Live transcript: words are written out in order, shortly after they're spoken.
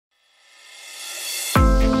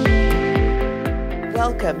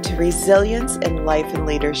Welcome to Resilience in Life and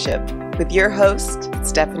Leadership with your host,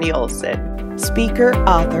 Stephanie Olson, speaker,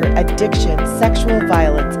 author, addiction, sexual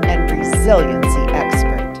violence, and resiliency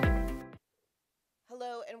expert.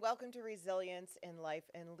 Hello, and welcome to Resilience in Life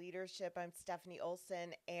and Leadership. I'm Stephanie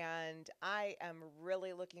Olson, and I am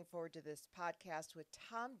really looking forward to this podcast with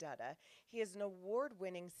Tom Dutta. He is an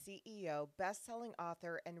award-winning CEO, best-selling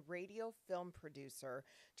author, and radio film producer,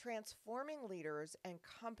 transforming leaders and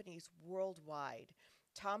companies worldwide.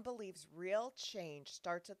 Tom believes real change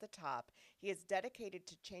starts at the top. He is dedicated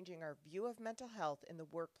to changing our view of mental health in the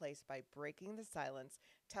workplace by breaking the silence,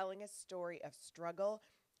 telling a story of struggle,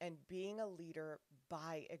 and being a leader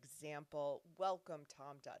by example. Welcome,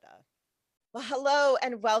 Tom Dutta. Well, hello,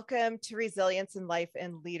 and welcome to Resilience in Life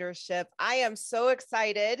and Leadership. I am so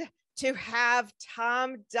excited to have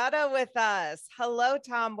Tom Dutta with us. Hello,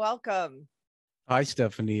 Tom. Welcome. Hi,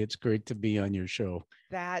 Stephanie. It's great to be on your show.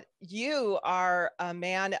 That you are a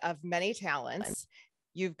man of many talents.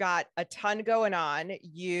 You've got a ton going on.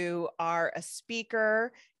 You are a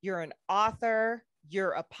speaker. You're an author.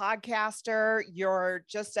 You're a podcaster. You're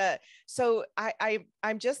just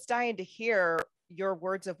I'm just dying to hear your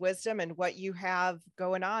words of wisdom and what you have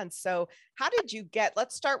going on. So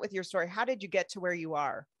let's start with your story. How did you get to where you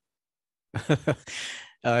are?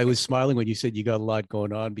 I was smiling when you said you got a lot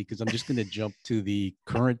going on, because I'm just going to jump to the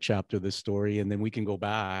current chapter of the story and then we can go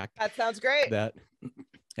back. That sounds great.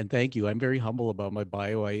 And thank you. I'm very humble about my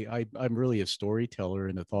bio. I'm really a storyteller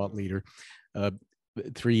and a thought leader.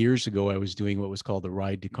 3 years ago, I was doing what was called the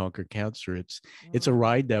Ride to Conquer Cancer. It's a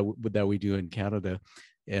ride that we do in Canada.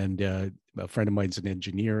 And a friend of mine's an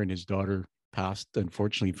engineer, and his daughter passed,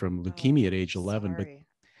 unfortunately, from leukemia at age 11. Sorry. But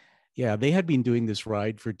yeah, they had been doing this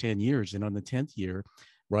ride for 10 years. And on the 10th year,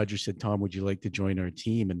 Roger said, Tom, would you like to join our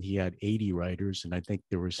team? And he had 80 riders. And I think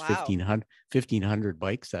there was 1,500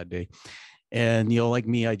 bikes that day. And, like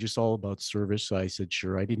me, I just all about service. So I said,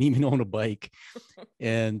 sure. I didn't even own a bike.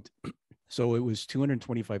 And so it was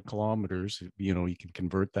 225 kilometers. You can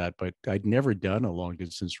convert that, but I'd never done a long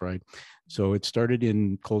distance ride. So it started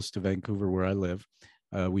in close to Vancouver, where I live.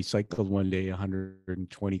 We cycled one day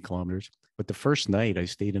 120 kilometers. But the first night I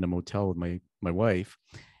stayed in a motel with my wife,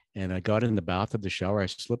 and I got in the bath of the shower. I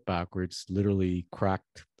slipped backwards, literally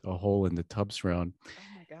cracked a hole in the tub surround,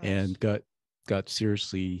 and got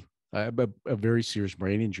seriously, a very serious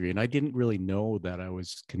brain injury. And I didn't really know that I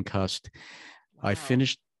was concussed. Wow.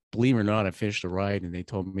 Believe it or not, I finished the ride, and they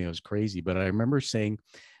told me I was crazy. But I remember saying,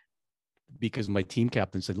 because my team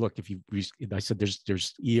captain said, look, I said,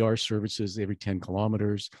 there's ER services every 10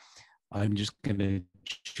 kilometers. I'm just going to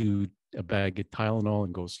chew a bag of Tylenol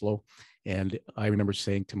and go slow. And I remember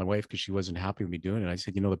saying to my wife, because she wasn't happy with me doing it, I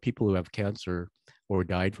said, the people who have cancer or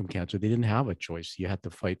died from cancer, they didn't have a choice. You had to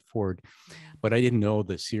fight forward. But I didn't know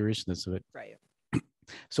the seriousness of it. Right.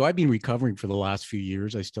 So I've been recovering for the last few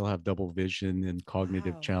years. I still have double vision and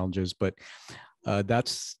cognitive challenges, but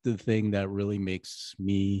that's the thing that really makes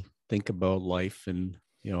me think about life. And,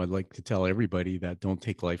 I'd like to tell everybody that don't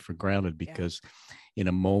take life for granted, because in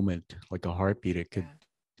a moment, like a heartbeat, it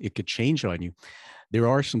could change on you. There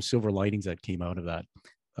are some silver linings that came out of that.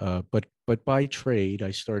 But by trade,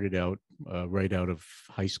 I started out right out of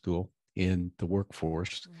high school in the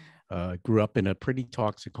workforce. Grew up in a pretty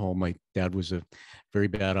toxic home. My dad was a very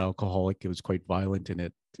bad alcoholic. It was quite violent. And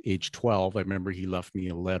at age 12, I remember he left me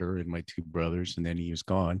a letter and my two brothers, and then he was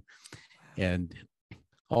gone. Wow. And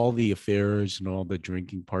all the affairs and all the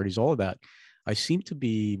drinking parties, all of that, I seemed to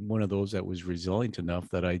be one of those that was resilient enough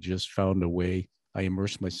that I just found a way. I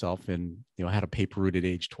immersed myself in, I had a paper route at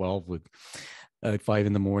age 12 with 5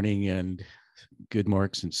 a.m. and good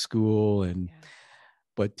marks in school.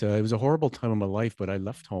 But it was a horrible time of my life. But I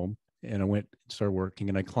left home and I went and started working,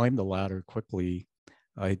 and I climbed the ladder quickly.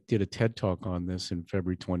 I did a TED talk on this in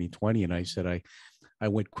February 2020. And I said, I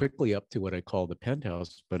went quickly up to what I call the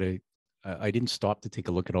penthouse, but I didn't stop to take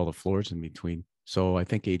a look at all the floors in between. So I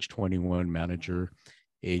think age 21 manager,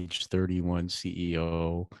 age 31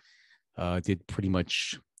 CEO, did pretty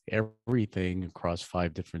much everything across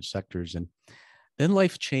 5 different sectors. And then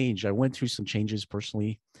life changed. I went through some changes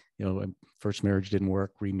personally. First marriage didn't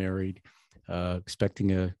work, remarried,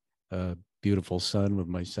 expecting a beautiful son with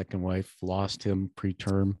my second wife, lost him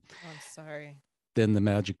preterm. Oh, I'm sorry. Then the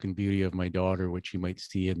magic and beauty of my daughter, which you might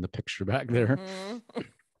see in the picture back there. Mm-hmm.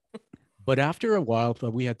 But after a while,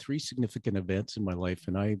 we had 3 significant events in my life,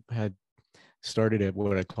 and I had started at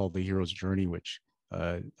what I call the hero's journey, which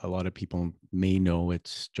a lot of people may know.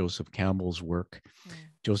 It's Joseph Campbell's work.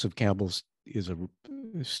 Joseph Campbell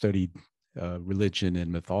studied religion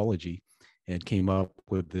and mythology, and came up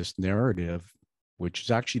with this narrative, which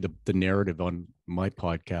is actually the narrative on my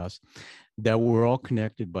podcast, that we're all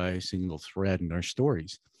connected by a single thread in our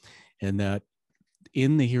stories, and that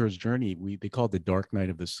in the hero's journey, they call it the dark night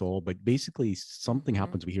of the soul, but basically something Mm-hmm.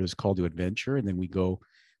 happens. We hear this call to adventure, and then we go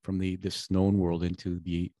from this known world into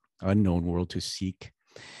the unknown world to seek.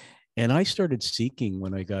 And I started seeking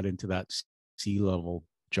when I got into that C-level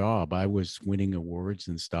job. I was winning awards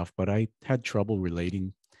and stuff, but I had trouble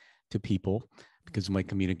relating to people because of my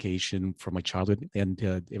communication from my childhood. And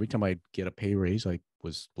every time I'd get a pay raise, I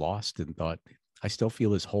was lost and thought, I still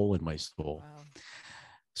feel this hole in my soul. Wow.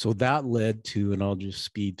 So that led to, and I'll just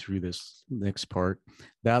speed through this next part,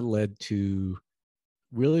 that led to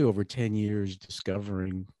really over 10 years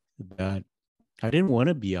discovering that I didn't want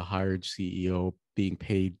to be a hired CEO being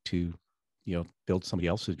paid to, build somebody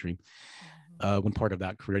else's dream. Mm-hmm. One part of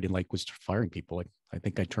that career I didn't like was firing people. I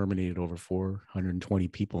think I terminated over 420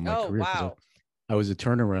 people in my Oh, career because wow. I was a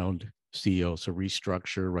turnaround CEO, so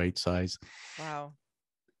restructure, right size. Wow.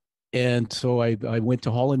 And so I went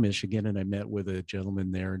to Holland, Michigan, and I met with a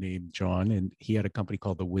gentleman there named John, and he had a company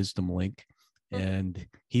called the Wisdom Link. And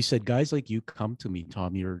he said, guys like you come to me,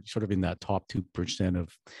 Tom, you're sort of in that top 2%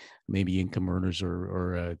 of maybe income earners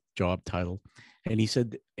or a job title. And he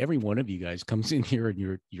said, every one of you guys comes in here and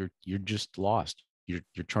you're just lost. You're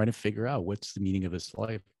trying to figure out what's the meaning of this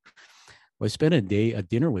life. Well, I spent a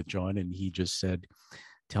dinner with John, and he just said,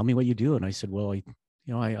 tell me what you do. And I said, well,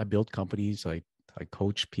 I build companies. I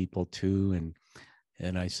coach people too.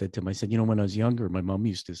 And I said to him, I said, when I was younger, my mom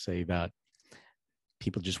used to say that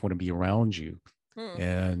people just want to be around you. Hmm.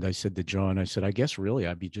 And I said to John, I said, I guess really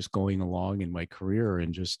I'd be just going along in my career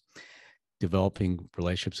and just developing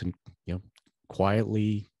relationships and,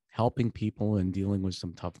 quietly helping people and dealing with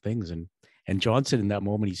some tough things. And John said in that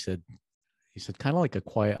moment, he said, kind of like a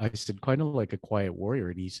quiet, I said, kind of like a quiet warrior.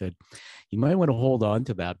 And he said, you might want to hold on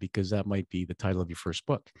to that because that might be the title of your first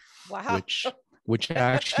book, Wow. which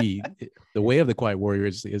actually, The Way of the Quiet Warrior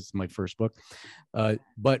is my first book.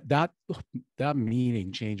 But that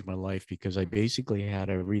meeting changed my life because I basically had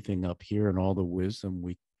everything up here and all the wisdom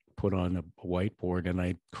we put on a whiteboard, and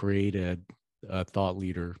I created a thought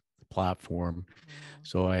leader platform. Mm.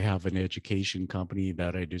 So I have an education company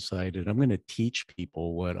that I decided I'm going to teach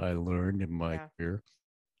people what I learned in my Yeah. career.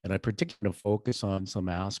 And I particularly focus on some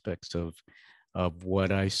aspects of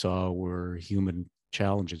what I saw were human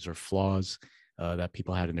challenges or flaws that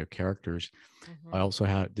people had in their characters. I Mm-hmm. also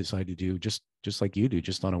had decided to do just like you do,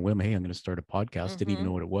 just on a whim. Hey, I'm going to start a podcast. Didn't even Mm-hmm.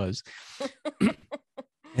 know what it was,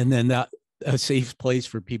 and then that a safe place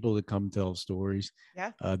for people to come tell stories.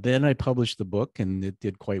 Yeah. Then I published the book, and it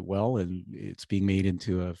did quite well, and it's being made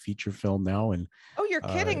into a feature film now. And Oh, you're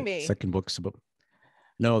kidding me. second book's about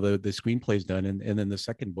no, the screenplay's done, and then the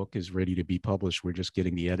second book is ready to be published. We're just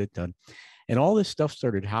getting the edit done, and all this stuff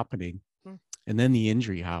started happening, Hmm. and then the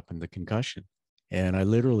injury happened, the concussion, and I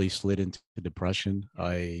literally slid into depression.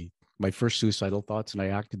 Yeah. My first suicidal thoughts, and I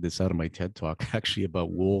acted this out of my TED talk actually about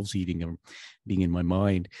Mm. wolves eating them, being in my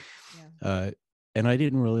mind, Yeah. uh, and I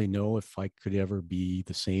didn't really know if I could ever be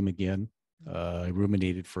the same again. I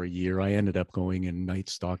ruminated for a year. I ended up going and night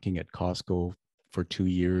stalking at Costco for 2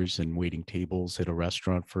 years and waiting tables at a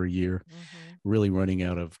restaurant for a year, Mm-hmm. really running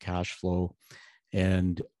out of cash flow.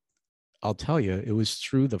 And I'll tell you, it was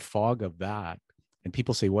through the fog of that. And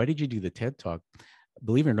people say, why did you do the TED Talk?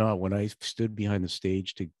 Believe it or not, when I stood behind the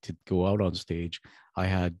stage to go out on stage, I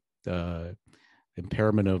had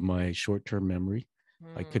impairment of my short-term memory.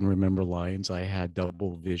 I Mm. couldn't remember lines. I had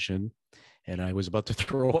double vision, and I was about to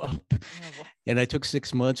throw up. Oh, wow. And I took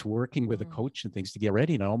 6 months working with a Mm. coach and things to get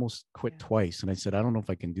ready. And I almost quit Yeah. twice. And I said, I don't know if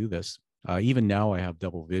I can do this. Even now, I have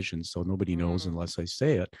double vision, so nobody knows Mm. unless I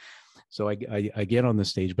say it. So I get on the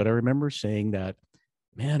stage, but I remember saying that,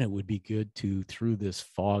 man, it would be good to, through this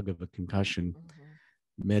fog of a concussion, Mm-hmm.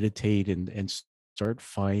 meditate and start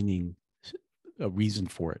finding a reason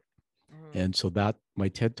for it. Mm. And so that my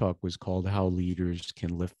TED talk was called How Leaders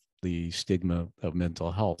Can Lift the Stigma of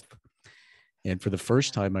Mental Health. And for the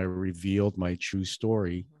first Yeah. time, I revealed my true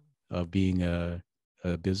story Mm-hmm. of being a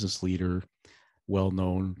business leader, well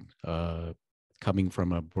known, coming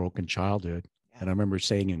from a broken childhood. Yeah. And I remember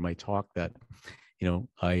saying in my talk that,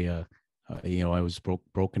 I was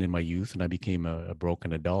broken in my youth, and I became a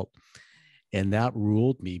broken adult. And that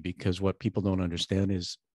ruled me because what people don't understand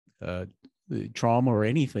is uh, trauma or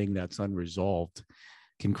anything that's unresolved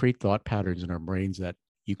can create thought patterns in our brains that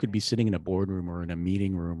you could be sitting in a boardroom or in a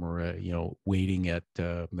meeting room or waiting at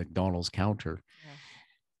McDonald's counter,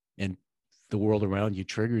 Yeah. and the world around you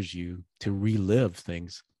triggers you to relive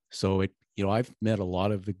things. So I've met a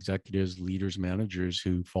lot of executives, leaders, managers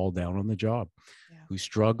who fall down on the job, Yeah. who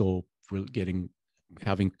struggle for getting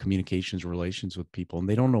having communications relations with people, and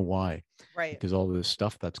they don't know why, Right. because all of this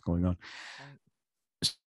stuff that's going on.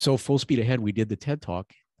 Right. So full speed ahead, we did the TED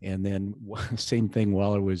Talk, and then same thing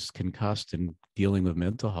while I was concussed and dealing with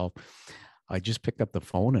mental health. I just picked up the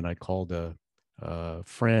phone and I called a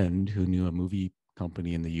friend who knew a movie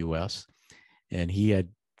company in the U.S., and he had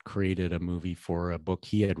created a movie for a book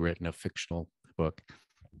he had written, a fictional book.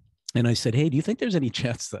 And I said, "Hey, do you think there's any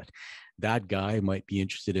chance that that guy might be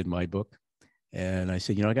interested in my book?" And I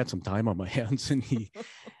said, "I got some time on my hands."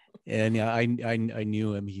 And I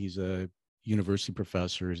knew him. He's a university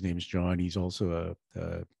professor. His name's John. He's also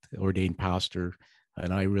a ordained pastor.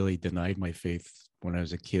 And I really denied my faith when I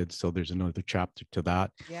was a kid. So there's another chapter to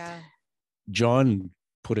that. Yeah. John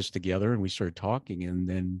put us together and we started talking. And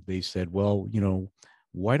then they said, "Well,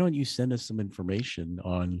 why don't you send us some information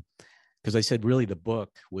on," because I said, really, the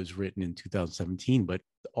book was written in 2017, but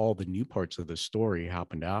all the new parts of the story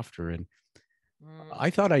happened after. And Mm, I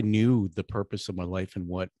thought I knew the purpose of my life and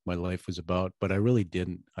what my life was about, but I really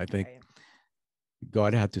didn't. I think right.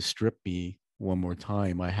 God had to strip me one more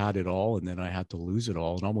time. I had it all, and then I had to lose it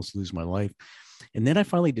all and almost lose my life. And then I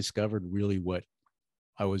finally discovered really what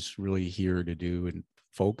I was really here to do and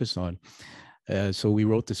focus on. So we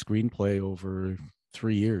wrote the screenplay over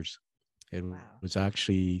 3 years. It Wow. was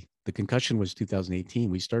actually, the concussion was 2018.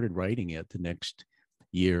 We started writing it the next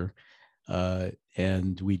year,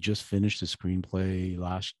 and we just finished the screenplay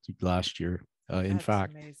last year. In That's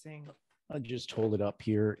fact, amazing. I just hold it up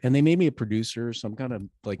here, and they made me a producer. So I'm kind of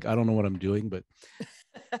like, I don't know what I'm doing, but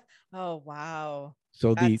Oh, wow.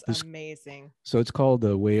 so That's amazing. so it's called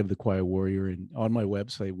The Way of the Quiet Warrior, and on my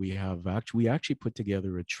website we actually put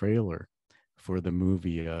together a trailer for the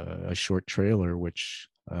movie, a short trailer, which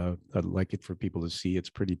I'd like it for people to see. It's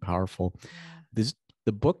pretty powerful. Yeah. This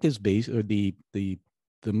The book is based, or the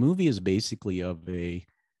movie is basically of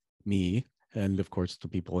me, and of course the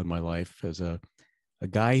people in my life, as a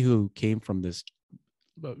guy who came from this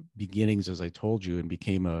beginnings, as I told you, and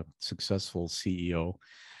became a successful CEO.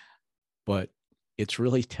 But it's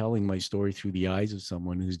really telling my story through the eyes of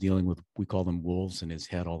someone who's dealing with, we call them wolves in his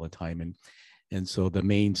head all the time. And so the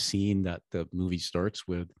main scene that the movie starts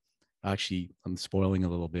with, actually, I'm spoiling a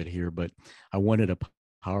little bit here, but I wanted a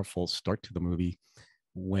powerful start to the movie.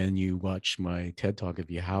 When you watch my TED Talk,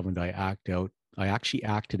 if you haven't, I actually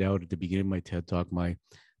acted out at the beginning of my TED Talk my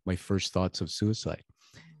first thoughts of suicide.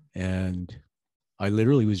 And I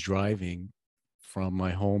literally was driving from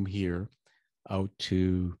my home here out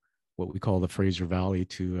to what we call the Fraser Valley,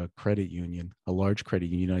 to a credit union, a large credit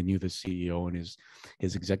union. I knew the CEO and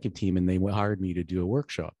his executive team, and they hired me to do a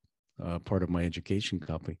workshop, part of my education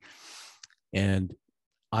company. And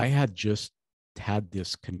I had just had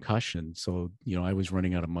this concussion. So, I was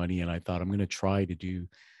running out of money, and I thought, I'm going to try to do,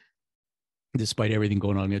 despite everything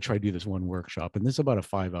going on, I'm going to try to do this one workshop. And this is about a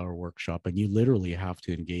 5-hour workshop. And you literally have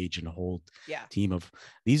to engage and hold Yeah. team of,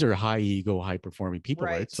 these are high ego, high performing people,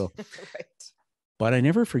 right? Right. So, Right. but I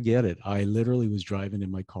never forget it. I literally was driving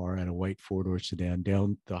in my car at a white four-door sedan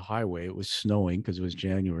down the highway. It was snowing because it was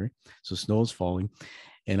January. So snow was falling.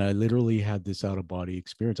 And I literally had this out of body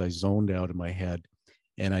experience. I zoned out in my head,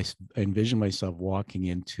 and I envisioned myself walking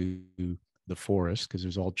into the forest, because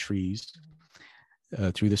there's all trees,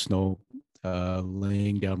 through the snow,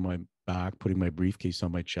 laying down my back, putting my briefcase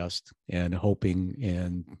on my chest, and hoping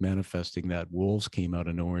and manifesting that wolves came out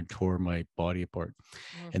of nowhere and tore my body apart.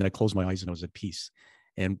 Mm-hmm. And I closed my eyes and I was at peace.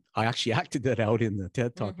 And I actually acted that out in the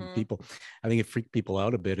TED Talk, and Mm-hmm. people, I think it freaked people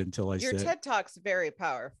out a bit until I Your said, TED Talk's very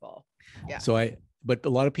powerful. Yeah. but a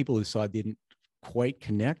lot of people who saw it didn't quite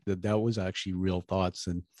connect that was actually real thoughts.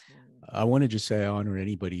 And Mm. I want to just say I honor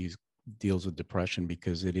anybody who deals with depression,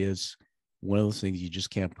 because it is one of those things you just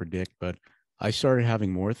can't predict. But I started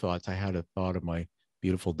having more thoughts. I had a thought of my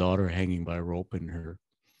beautiful daughter hanging by a rope in her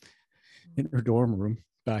dorm room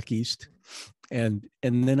back east. And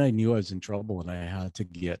then I knew I was in trouble and I had to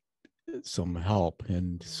get some help.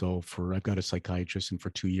 And so I've got a psychiatrist, and for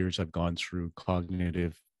 2 years I've gone through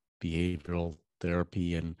cognitive behavioral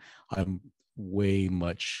therapy, and I'm way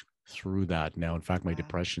much through that now. In fact, my Wow.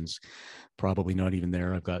 depression's probably not even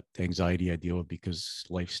there. I've got anxiety I deal with because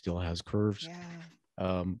life still has curves. Yeah.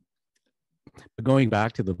 Um, but going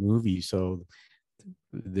back to the movie, so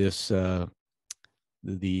this the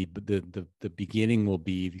beginning will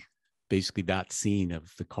be basically that scene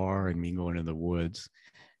of the car and me going in the woods,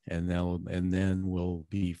 and then we'll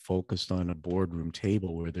be focused on a boardroom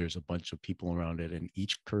table where there's a bunch of people around it, and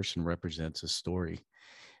each person represents a story.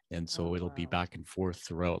 And Oh, so it'll be wow. back and forth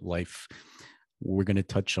throughout life. We're going to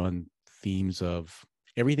touch on themes of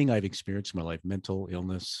everything I've experienced in my life: mental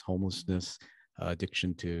illness, homelessness,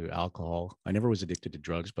 addiction to alcohol. I never was addicted to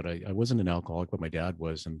drugs, but I wasn't an alcoholic, but my dad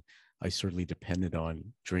was. And I certainly depended on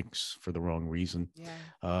drinks for the wrong reason.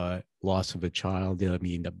 Yeah. Loss of a child, I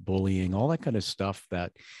mean, bullying, all that kind of stuff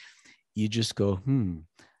that you just go,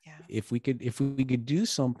 Yeah. if we could do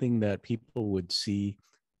something that people would see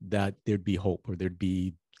that there'd be hope, or there'd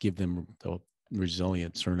be, give them the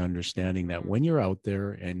resilience or an understanding that Mm-hmm. when you're out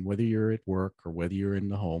there, and whether you're at work or whether you're in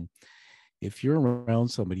the home, if you're around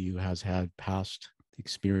somebody who has had past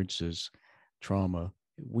experiences, trauma,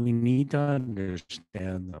 we need to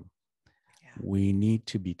understand them. Yeah. We need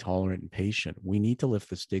to be tolerant and patient. We need to lift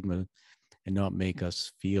the stigma and not make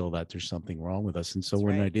us feel that there's something wrong with us. And so That's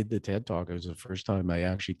when I right. did the TED Talk, it was the first time I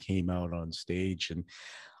actually came out on stage. And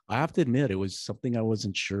I have to admit, it was something I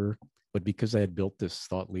wasn't sure. But because I had built this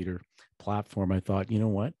thought leader platform, I thought, you know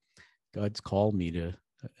what? God's called me to,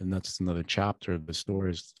 and that's another chapter of the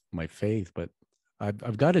story, is my faith. But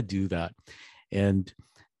I've got to do that. And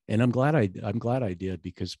I'm glad I did,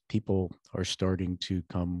 because people are starting to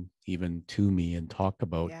come even to me and talk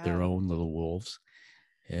about Yeah. their own little wolves.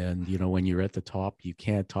 And when you're at the top, you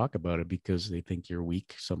can't talk about it because they think you're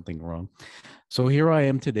weak, something wrong. So here I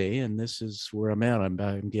am today, and this is where I'm at.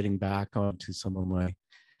 I'm getting back onto some of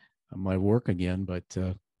my work again, but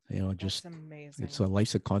That's just, it's amazing. a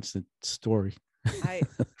life's a constant story. I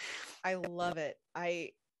I love it.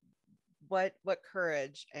 I what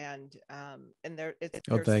courage, and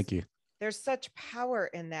Oh, thank you. there's such power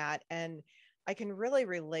in that, and I can really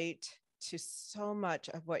relate to so much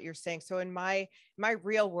of what you're saying. So in my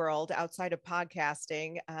real world outside of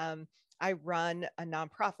podcasting, I run a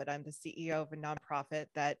nonprofit. I'm the CEO of a nonprofit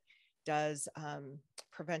that does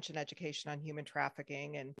prevention education on human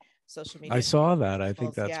trafficking and social I media saw safety that. I think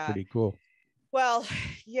principles. that's Yeah. pretty cool. Well,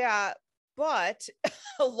 yeah, but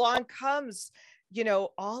along comes,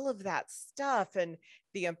 all of that stuff and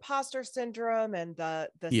the imposter syndrome and the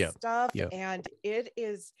Yeah. stuff, Yeah. and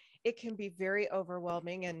it can be very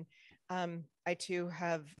overwhelming. And I too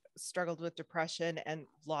have struggled with depression and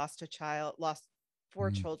lost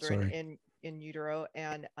four children Sorry. in utero,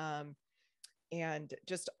 and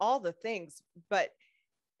just all the things, but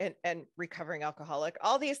and recovering alcoholic,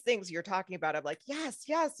 all these things you're talking about. I'm like, yes,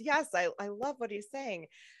 yes, yes. I love what he's saying.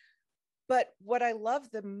 But what I love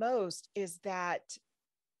the most is that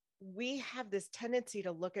we have this tendency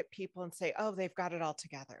to look at people and say, oh, they've got it all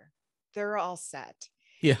together. They're all set.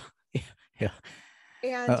 Yeah. Yeah. Yeah.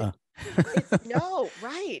 And Uh-uh. it's no,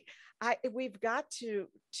 right. We've got to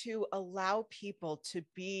allow people to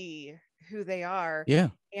be who they are Yeah.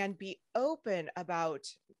 and be open about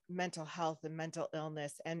mental health and mental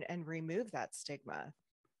illness and remove that stigma.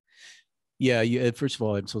 Yeah. First of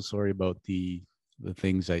all, I'm so sorry about the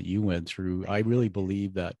things that you went through. I really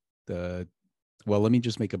believe that the well, let me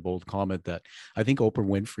just make a bold comment that I think Oprah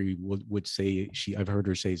Winfrey would say, I've heard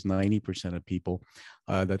her say, is 90% of people.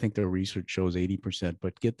 I think the research shows 80%,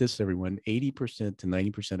 but get this, everyone, 80% to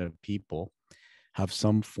 90% of people have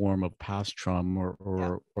some form of past trauma,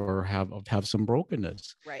 Yep. or have some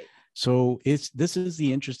brokenness. Right. So this is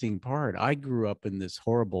the interesting part. I grew up in this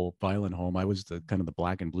horrible, violent home. I was the kind of the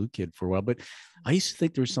black and blue kid for a while, but I used to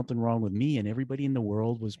think there was something wrong with me, and everybody in the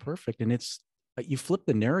world was perfect. And it's, you flip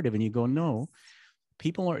the narrative and you go, no,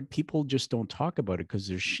 people just don't talk about it because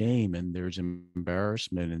there's shame and there's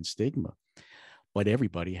embarrassment and stigma. But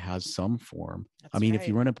everybody has some form. I That's mean, if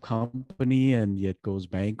you right. run a company and it goes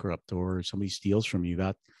bankrupt, or somebody steals from you,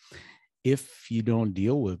 that, if you don't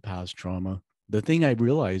deal with past trauma, the thing I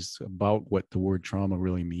realized about what the word trauma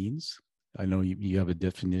really means, I know you have a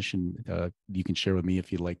definition, you can share with me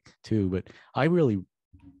if you'd like to, but I really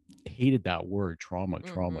hated that word,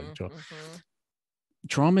 Mm-hmm, mm-hmm.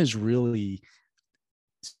 trauma is really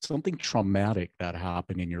something traumatic that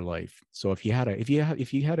happened in your life. So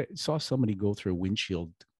saw somebody go through a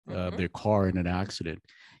windshield of Mm-hmm. their car in an accident,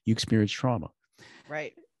 you experienced trauma.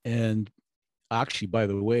 Right. And actually, by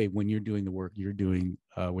the way, when you're doing the work you're doing,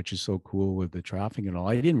 which is so cool with the traffic and all,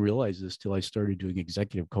 I didn't realize this till I started doing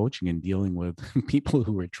executive coaching and dealing with people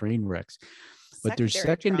who were train wrecks. But there's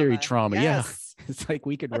Secondary secondary trauma. trauma. Yeah. Yes. It's like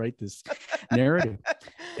we could write this narrative.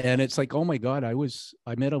 And it's like, oh my God,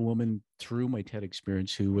 I met a woman through my TED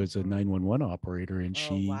experience who was a Mm-hmm. 911 operator, and Oh,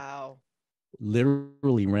 she wow.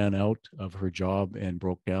 literally ran out of her job and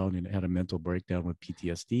broke down and had a mental breakdown with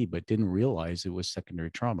PTSD, but didn't realize it was secondary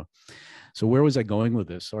trauma. So where was I going with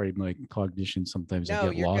this? Sorry, my cognition, sometimes I No,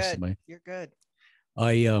 get you're lost in good. my, You're good.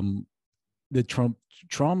 I the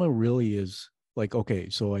trauma really is like, okay,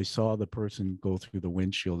 so I saw the person go through the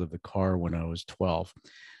windshield of the car when I was 12,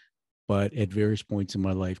 but at various points in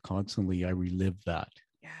my life, constantly I relived that.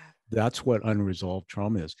 Yeah. that's what unresolved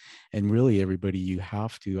trauma is. And really, everybody, you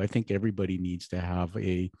have to, I think everybody needs to have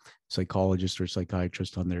a psychologist or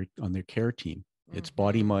psychiatrist on their care team. It's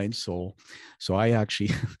body, Mm-hmm. mind, soul. So I actually,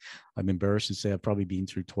 I'm embarrassed to say I've probably been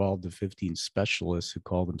through 12 to 15 specialists who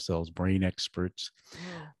call themselves brain experts,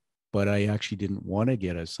 Mm. but I actually didn't want to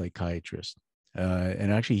get a psychiatrist.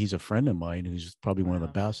 And actually, he's a friend of mine who's probably one of the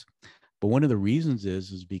Wow. best. But one of the reasons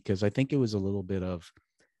is because I think it was a little bit of,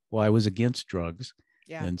 well, I was against drugs.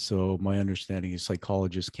 Yeah. And so my understanding is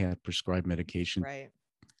psychologists can't prescribe medication. Right.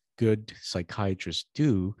 Good psychiatrists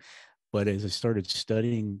do. But as I started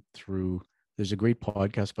studying through, there's a great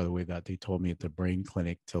podcast, by the way, that they told me at the brain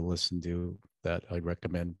clinic to listen to that I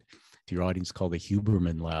recommend to your audience called the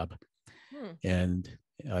Huberman Lab. Hmm. And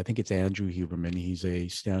I think it's Andrew Huberman. He's a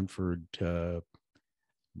Stanford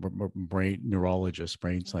brain neurologist,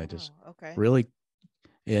 brain Oh, scientist. wow. Okay. Really,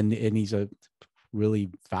 and he's a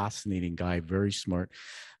really fascinating guy, very smart.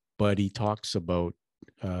 But he talks about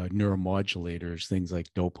neuromodulators, things like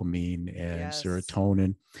dopamine and Yes.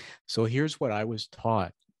 serotonin. So here's what I was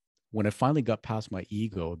taught. When I finally got past my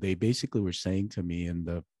ego, they basically were saying to me in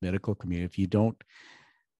the medical community, if you don't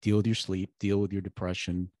deal with your sleep, deal with your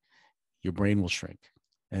depression, your brain will shrink.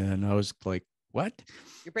 And I was like, what?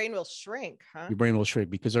 Your brain will shrink, huh? Your brain will shrink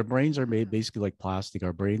because our brains are made basically like plastic.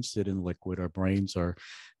 Our brains sit in liquid. Our brains are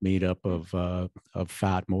made up Hmm. of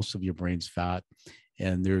fat. Most of your brain's fat,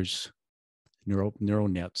 and there's neural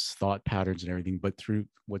nets, thought patterns, and everything. But through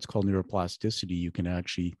what's called neuroplasticity, you can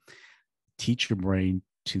actually teach your brain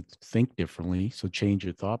to think differently. So change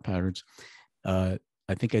your thought patterns. Uh,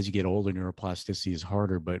 I think as you get older, neuroplasticity is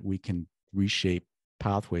harder, but we can reshape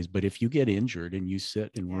pathways. But if you get injured and you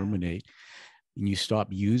sit and Yeah. ruminate and you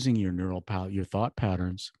stop using your your thought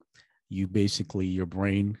patterns, you Mhm. basically, your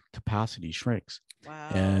brain capacity shrinks. Wow.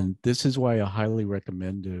 And this is why I highly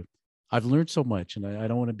recommend to, I've learned so much, and I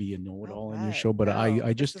don't want to be a I'll know-it-all on your bet. show, but No,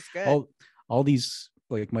 I this just, is good. all these,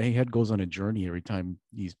 like my head goes on a journey every time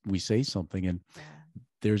we say something. And Yeah.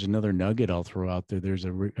 there's another nugget I'll throw out there. There's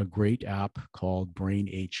a great app called Brain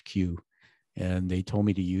HQ, and they told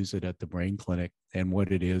me to use it at the brain clinic. And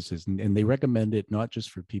what it is, and they recommend it not just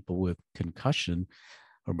for people with concussion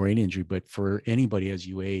or brain injury, but for anybody as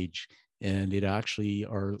you age. And it actually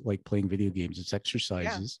are like playing video games. It's Yeah.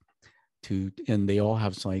 exercises and they all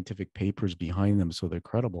have scientific papers behind them, so they're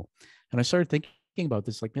credible. And I started thinking about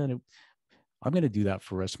this, like, man, I'm going to do that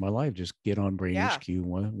for the rest of my life. Just get on Brain Yeah. HQ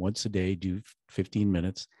once a day, do 15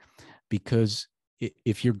 minutes, because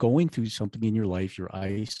if you're going through something in your life, you're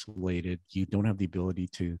isolated, you don't have the ability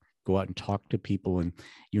to go out and talk to people, and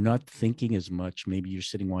you're not Mhm. thinking as much. Maybe you're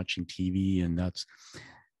sitting watching TV, and that's,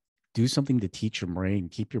 do something to teach your brain,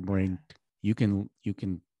 keep your brain. Yeah. You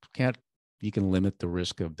can can't you can limit the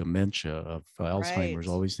risk of dementia, of Alzheimer's, Right.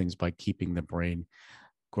 all these things by keeping the brain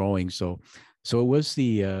growing. So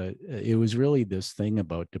it was really this thing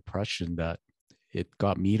about depression that it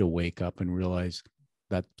got me to wake up and realize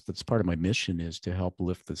that that's part of my mission, is to help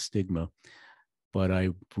lift the stigma. But I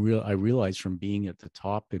realized from being at the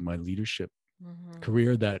top in my leadership Hmm.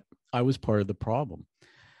 career that I was part of the problem.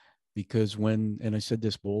 Because and I said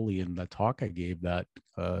this boldly in the talk I gave, that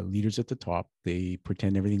leaders at the top, they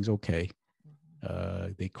pretend everything's okay.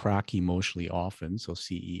 Hmm. They crack emotionally often. So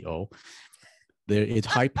CEO, it's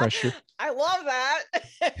high pressure. I love that.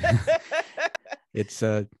 It's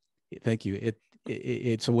thank you.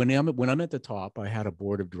 So when I'm at the top, I had a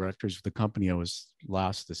board of directors. The company I was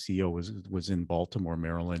last, the CEO was in Baltimore,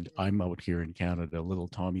 Maryland. I'm out here in Canada. Little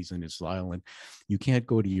Tommy's in his island. You can't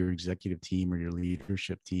go to your executive team or your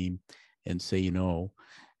leadership team and say,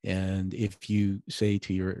 and if you say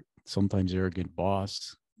to your sometimes arrogant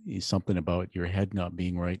boss is something about your head not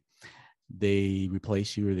being right, they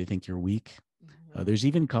replace you or they think you're weak. Hmm. There's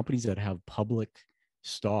even companies that have public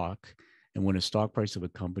stock, and when a stock price of a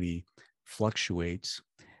company fluctuates,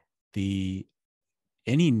 the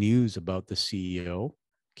any news about the CEO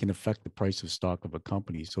can affect the price of stock of a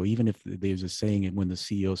company. So even if there's a saying, when the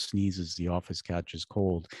CEO sneezes, the office catches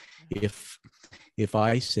cold. If if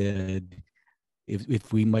I said,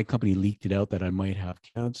 if my company leaked it out that I might have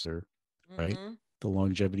cancer, right? Hmm. The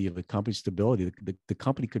longevity of the company, stability, the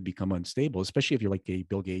company could become unstable, especially if you're like a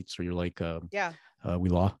Bill Gates, or you're like Yeah. we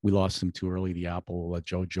lost him too early, the Apple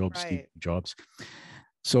Steve Right. Jobs.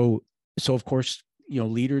 So of course,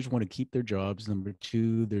 leaders want to keep their jobs. Number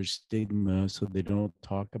two, there's stigma, so they don't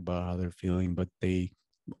talk about how they're feeling, but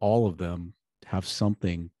all of them have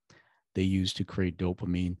something they use to create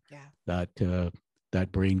dopamine, Yeah. that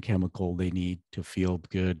that brain chemical they need to feel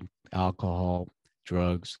good. Alcohol,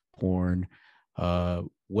 drugs, porn,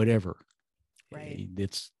 whatever. Right.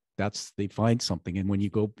 It's they find something. And when you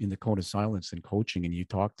go in the cone of silence and coaching and you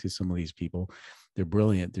talk to some of these people, they're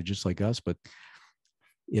brilliant. They're just like us, but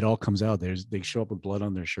it all comes out. They show up with blood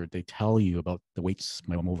on their shirt. They tell you about the weights.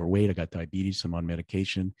 I'm overweight. I got diabetes. I'm on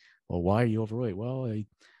medication. Well, why are you overweight? Well, I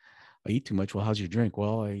eat too much. Well, how's your drink?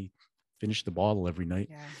 Well, I finish the bottle every night.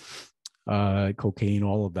 Cocaine,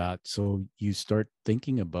 all of that. So you start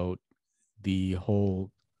thinking about the whole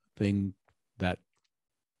thing, that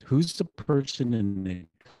who's the person in the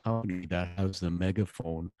company that has the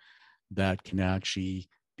megaphone that can actually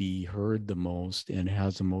be heard the most and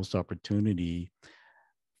has the most opportunity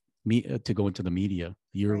to go into the media.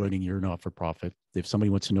 You're running your not-for-profit. If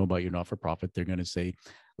somebody wants to know about your not-for-profit, they're going to say,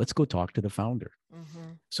 let's go talk to the founder.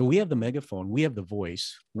 So we have the megaphone, we have the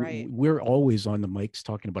voice. We're always on the mics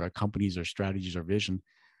talking about our companies, our strategies, our vision.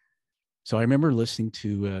 So I remember listening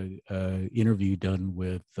to an interview done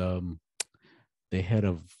with the head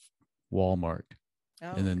of Walmart.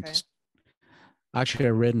 And then actually I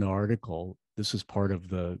read an article. This is part of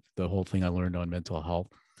the whole thing I learned on mental health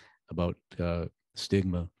about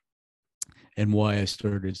stigma and why I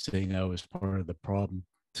started saying I was part of the problem.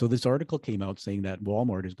 So this article came out saying that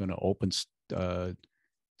Walmart is going to open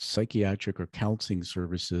psychiatric or counseling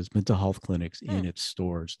services, mental health clinics in its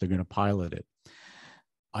stores. They're going to pilot it.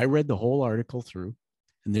 I read the whole article through,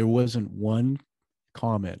 and there wasn't one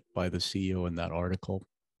comment by the CEO in that article.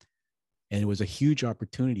 And it was a huge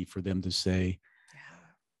opportunity for them to say,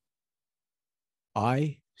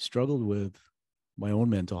 I struggled with my own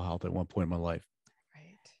mental health at one point in my life.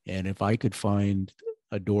 And if I could find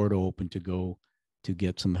a door to open to go to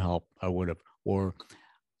get some help, I would have. Or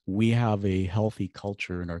we have a healthy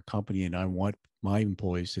culture in our company, and I want my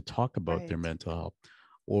employees to talk about their mental health.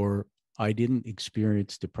 Or I didn't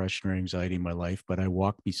experience depression or anxiety in my life, but I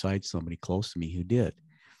walked beside somebody close to me who did.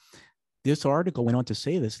 This article went on to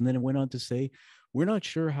say this, and then it went on to say, we're not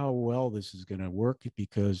sure how well this is going to work,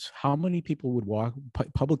 because how many people would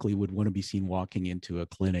publicly would want to be seen walking into a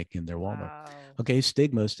clinic in their Walmart? Okay,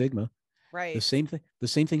 stigma. The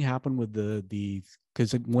same thing happened with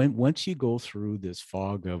because once you go through this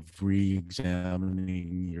fog of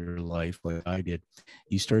re-examining your life like I did,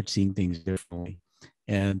 you start seeing things differently.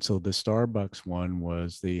 And so the Starbucks one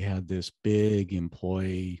was, they had this big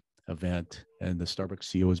employee event, and the Starbucks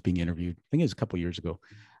CEO was being interviewed. I think it was a couple of years ago.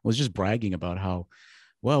 I was just bragging about how,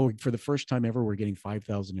 well, for the first time ever, we're getting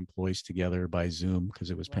 5,000 employees together by Zoom because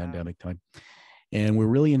it was pandemic time. And we're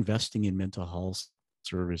really investing in mental health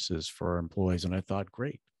services for our employees. And I thought,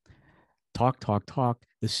 great. Talk.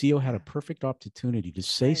 The CEO had a perfect opportunity to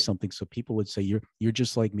say something so people would say, you're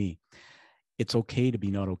just like me. It's okay to be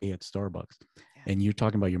not okay at Starbucks. And you're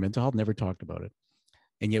talking about your mental health, never talked about it.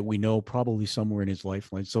 And yet we know probably somewhere in his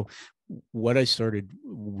lifeline. So what I started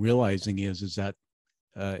realizing is that,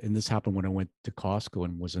 and this happened when I went to Costco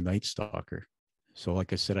and was a night stalker. So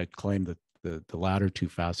like I said, I climbed the ladder too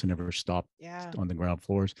fast and never stopped on the ground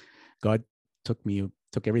floors. God took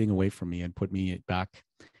everything away from me and put me back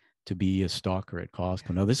to be a stalker at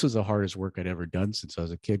Costco. Now, this was the hardest work I'd ever done since I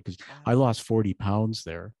was a kid, because I lost 40 pounds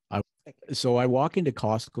there. So I walk into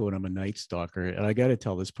Costco and I'm a night stalker. And I got to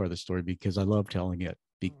tell this part of the story because I love telling it,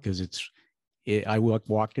 because I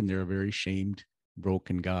walked in there a very shamed,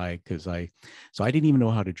 broken guy, so I didn't even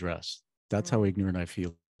know how to dress. That's how ignorant I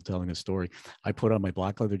feel telling a story. I put on my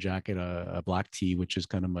black leather jacket, a black tee, which is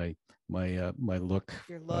kind of my look.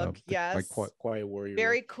 Your look, yes. My quiet warrior.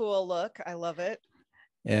 Very cool look. I love it.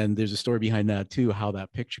 And there's a story behind that too, how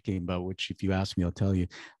that picture came about, which if you ask me, I'll tell you.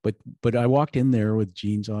 But I walked in there with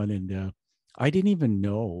jeans on, and I didn't even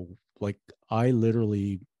know, like,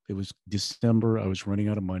 it was December. I was running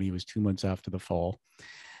out of money. It was 2 months after the fall,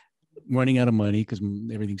 running out of money because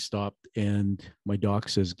everything stopped. And my doc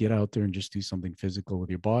says, get out there and just do something physical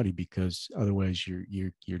with your body, because otherwise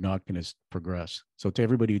you're not going to progress. So to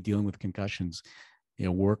everybody dealing with concussions,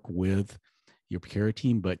 work with your care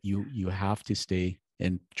team, but you have to stay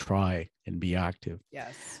and try and be active.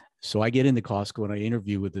 Yes. So I get into Costco and I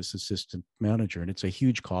interview with this assistant manager, and it's a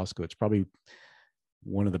huge Costco. It's probably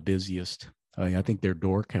one of the busiest. I think their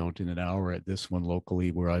door count in an hour at this one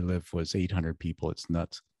locally where I live was 800 people. It's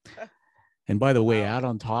nuts. And by the way, add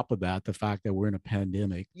on top of that, the fact that we're in a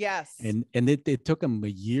pandemic. Yes. And it took them a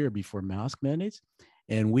year before mask mandates.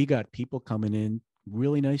 And we got people coming in,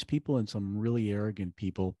 really nice people and some really arrogant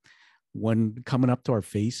people, one coming up to our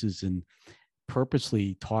faces and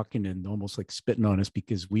purposely talking and almost like spitting on us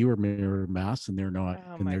because we were wearing masks and they're not,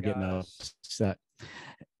 and they're getting upset.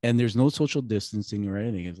 And there's no social distancing or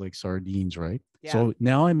anything. It's like sardines, right? Yeah. So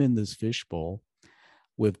now I'm in this fishbowl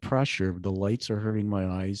with pressure. The lights are hurting my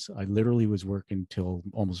eyes. I literally was working till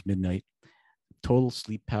almost midnight, total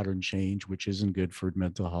sleep pattern change, which isn't good for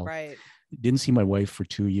mental health. Right. Didn't see my wife for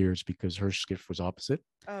 2 years because her shift was opposite.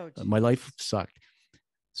 Oh, My life geez. sucked.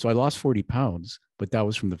 So I lost 40 pounds, but that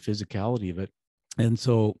was from the physicality of it. And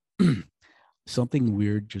so something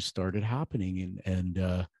weird just started happening.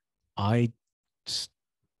 I,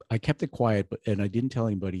 I kept it quiet, and I didn't tell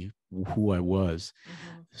anybody who I was.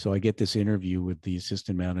 Mm-hmm. So I get this interview with the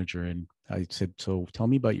assistant manager, and I said, "So tell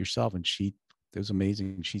me about yourself." And it was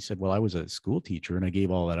amazing. She said, "Well, I was a school teacher, and I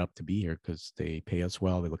gave all that up to be here because they pay us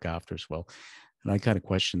well, they look after us well." And I kind of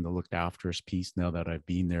questioned the looked after us piece now that I've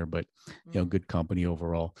been there, but Mm. good company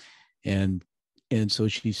overall. And so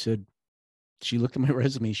she said, she looked at my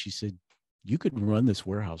resume. She said, "You could run this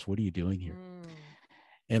warehouse. What are you doing here?" Mm.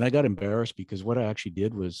 And I got embarrassed because what I actually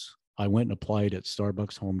did was I went and applied at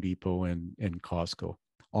Starbucks, Home Depot, and Costco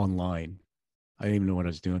online. I didn't even know what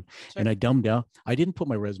I was doing. Sure. And I dumbed down. I didn't put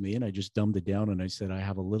my resume in. I just dumbed it down and I said, I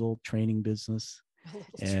have a little training business A little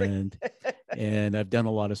trick. and I've done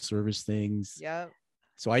a lot of service things. Yep.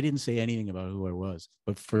 So I didn't say anything about who I was.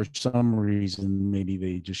 But for Mm. some reason,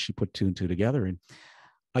 maybe she put two and two together. And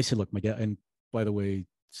I said, look, my dad, and by the way,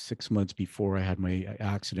 6 months before I had my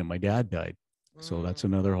accident, my dad died. So that's Mm.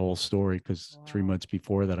 another whole story because three Wow. months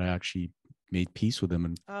before that, I actually made peace with him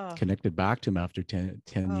and Oh, connected back to him after 10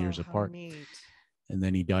 oh, years how apart. neat. And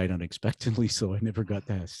then he died unexpectedly. So I never got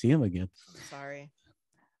Oh, to see him again. I'm sorry.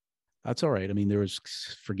 That's all right. I mean, there was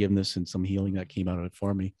forgiveness and some healing that Mm. came out of it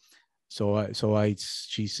for me.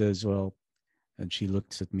 She says, well, and she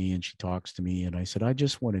looks at me and she talks to me. And I said, I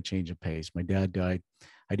just want to change of pace. My dad died.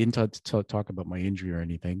 I didn't talk about my injury or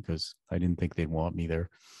anything because I didn't think they'd want me there.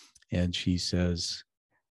 And she says,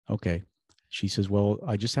 okay. She says, well,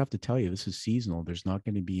 I just have to tell you, this is seasonal. There's not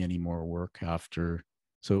going to be any more work after.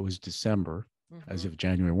 So it was December as Mm-hmm. of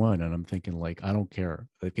January 1. And I'm thinking, like, I don't care.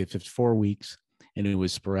 Like, if it's 4 weeks and it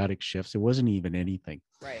was sporadic shifts, it wasn't even anything.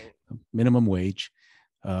 Right. Minimum wage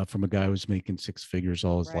from a guy who was making six figures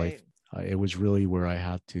all his life. Right. It was really where I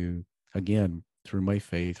had to, again, through my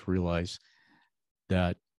faith, realize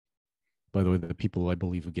that, by the way, the people I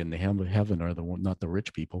believe will get into heaven are the one, not the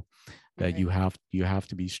rich people. That Right. you have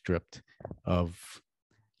to be stripped of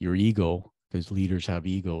your ego because leaders have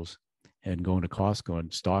egos. And going to Costco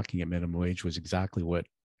and stocking at minimum wage was exactly what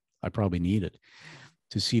I probably needed Yeah.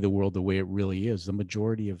 to see the world the way it really is. The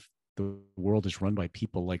majority of the world is run by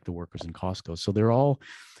people like the workers in Costco. So they're all.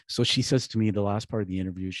 So she says to me, the last part of the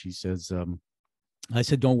interview, she says, I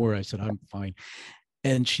said, don't worry. I said, I'm fine.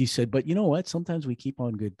 And she said, but you know what? Sometimes we keep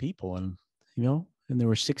on good people. And there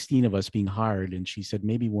were 16 of us being hired. And she said,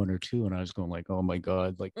 maybe one or two. And I was going like, oh my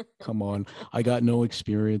God, like, come on. I got no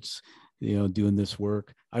experience, doing this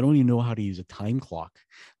work. I don't even know how to use a time clock.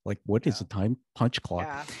 Like, what is Yeah. a time punch clock?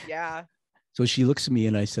 Yeah. Yeah. So she looks at me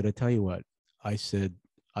and I said, I tell you what, I said,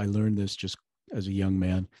 I learned this just as a young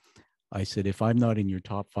man. I said, if I'm not in your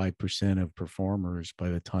top 5% of performers by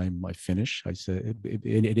the time I finish, I said,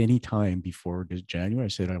 at any time before January, I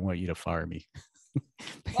said, I want you to fire me.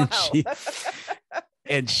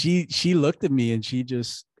 and Wow. she, she looked at me and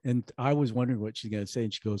and I was wondering what she's going to say.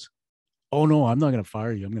 And she goes, oh no, I'm not going to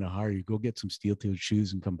fire you. I'm going to hire you. Go get some steel-toed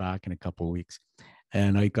shoes and come back in a couple of weeks.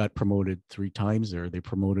 And I got promoted 3 times there. They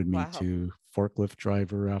promoted me Wow. to forklift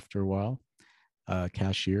driver after a while,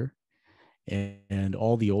 cashier, and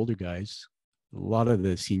all the older guys, a lot of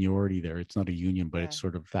the seniority there. It's not a union, but Yeah. it's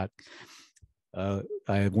sort of that. I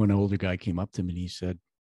had one older guy came up to me and he said,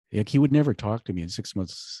 like, he would never talk to me. And 6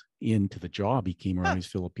 months into the job, he came around. Huh. He's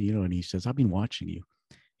Filipino, and he says, "I've been watching you."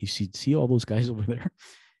 He said, "See all those guys over there?"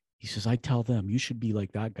 He says, "I tell them you should be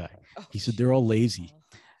like that guy." Oh, He said, "They're all lazy." oh,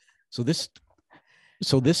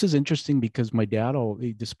 So this is interesting because my dad,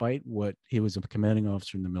 despite what he was a commanding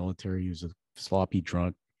officer in the military, he was a sloppy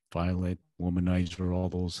drunk, violent, womanizer, all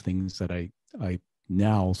those things that I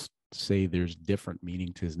now say there's different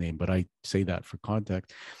meaning to his name, but I say that for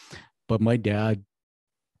context. But my dad,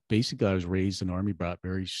 basically, I was raised an army brat,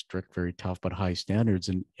 very strict, very tough, but high standards,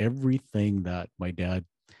 and everything that my dad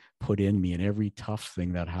put in me, and every tough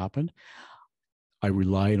thing that happened, I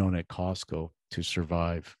relied on at Costco to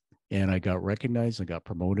survive. And I got recognized, I got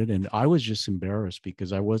promoted, and I was just embarrassed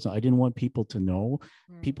because I didn't want people to know.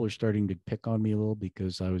 mm. People are starting to pick on me a little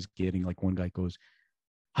because I was getting, like, one guy goes,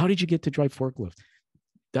 "How did you get to drive forklift?"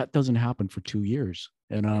 That doesn't happen for 2 years.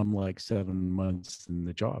 And I'm like 7 months in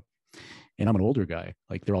the job. And I'm an older guy,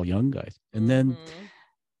 like they're all young guys. And then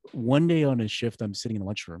Mm-hmm. one day on a shift, I'm sitting in the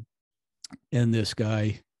lunchroom, and this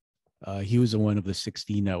guy, he was the one of the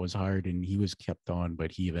 16 that was hired, and he was kept on,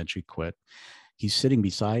 but he eventually quit. He's sitting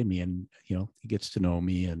beside me, and he gets to know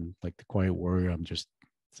me, and like the quiet warrior, I'm just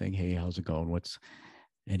saying, "Hey, how's it going? What's?"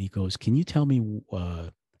 And he goes, "Can you tell me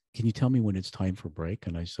can you tell me when it's time for break?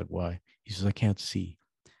 And I said, why? He says, I can't see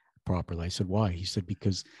properly. I said, why? He said,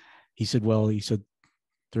 because he said, well, he said,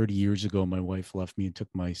 30 years ago, my wife left me and took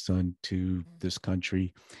my son to Mm. this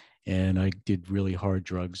country, and I did really hard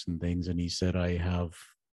drugs and things. And he said, I have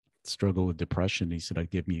struggle with depression. He said,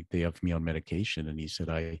 they have me on medication. And he said,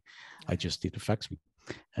 I Uh, just, it affects me.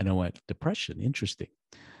 And I went, depression, interesting.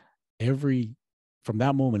 Every, from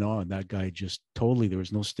that moment on, that guy just totally, there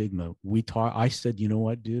was no stigma. We talked, I said, you know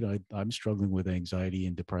what, dude, I'm struggling with anxiety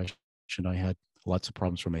and depression. I had lots of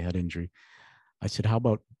problems from a head injury. I said, how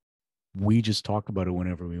about we just talk about it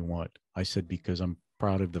whenever we want? I said, mm, because I'm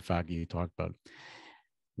proud of the fact that you talked about it.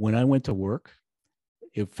 When I went to work,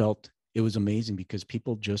 it was amazing because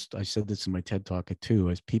people just, I said this in my TED talk too,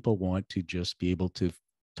 as people want to just be able to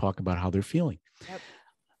talk about how they're feeling. yep.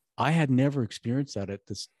 I had never experienced that at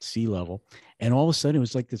this sea level. And all of a sudden it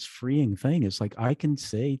was like this freeing thing. It's like I can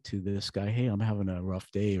say to this guy, hey, I'm having a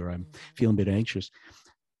rough day or I'm Hmm. feeling a bit anxious.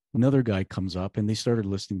 Another guy comes up and they started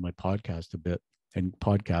listening to my podcast a bit and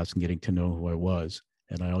podcast and getting to know who I was.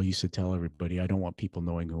 And I used to tell everybody, I don't want people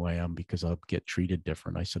knowing who I am because I'll get treated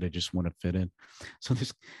different. I said, I just want to fit in. So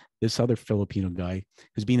this other Filipino guy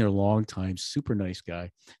who's been there a long time, super nice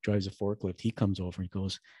guy, drives a forklift. He comes over, he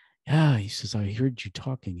goes, yeah, he says, I heard you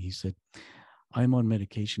talking. He said, I'm on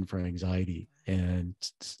medication for anxiety. And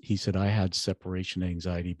he said, I had separation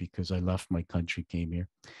anxiety because I left my country, came here.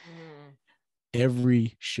 Mm.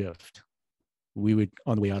 Every shift, we would,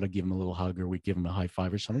 on the way out, I'd give him a little hug or we'd give him a high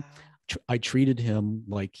five or something. Wow. I treated him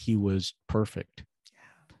like he was perfect,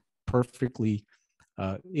 Yeah. perfectly,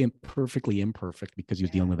 perfectly imperfect because he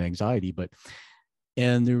was dealing Yeah. with anxiety. But,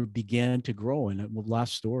 and there began to grow. And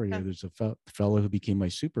last story, Huh. there's a fellow who became my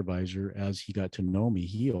supervisor. As he got to know me,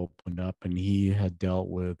 he opened up and he had dealt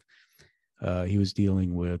with, he was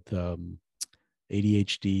dealing with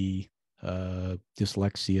ADHD,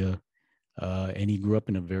 dyslexia, and he grew up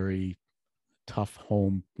in a very tough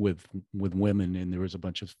home with women, and there was a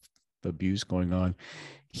bunch of abuse going on. Mm.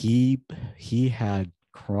 He he had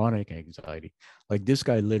chronic anxiety. Like this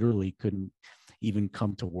guy literally couldn't even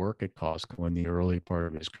come to work at Costco in the early part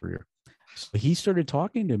of his career. So he started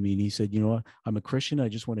talking to me and he said, you know, I'm a Christian. I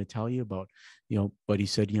just want to tell you about, you know, but he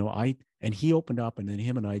said, you know, and he opened up and then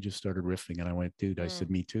him and I just started riffing. And I went, dude, I Mm. said,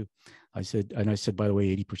 me too. I said, by the way,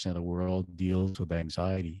 80% of the world deals with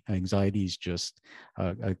anxiety. Anxiety is just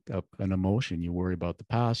an emotion. You worry about the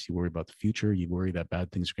past, you worry about the future, you worry that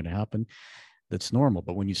bad things are going to happen. That's normal.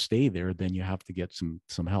 But when you stay there, then you have to get some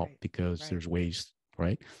help Right. because Right. there's ways,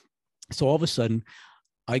 right? So all of a sudden,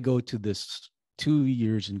 I go to this 2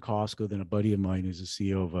 years in Costco. Then a buddy of mine who's the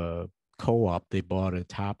CEO of a co-op, they bought a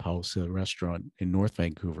tap house, a restaurant in North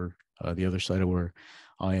Vancouver, the other side of where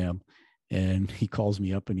I am. And he calls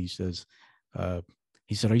me up and uh,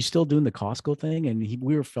 he said, are you still doing the Costco thing? And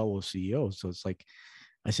we were fellow CEOs. So it's like,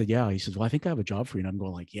 I said, yeah. He says, well, I think I have a job for you. And I'm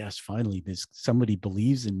going like, yes, finally, this somebody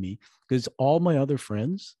believes in me because all my other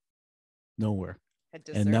friends, nowhere. Had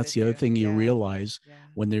And that's deserted the other you. thing you Yeah. realize Yeah.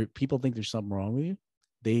 when people think there's something wrong with you.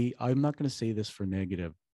 I'm not going to say this for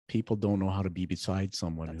negative. People don't know how to be beside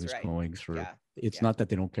someone That's who's right. going through. Yeah. It's Yeah. not that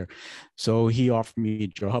they don't care. So he offered me a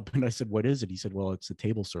job and I said, what is it? He said, well, it's a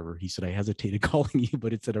table server. He said, I hesitated calling you,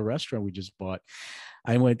 but it's at a restaurant we just bought.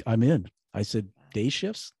 I went, I'm in. I said, Wow. day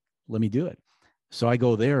shifts, let me do it. So I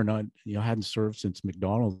go there and I hadn't served since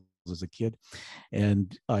McDonald's as a kid.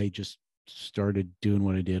 And I just started doing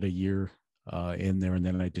what I did a year in there. And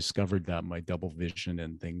then I discovered that my double vision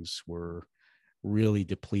and things were really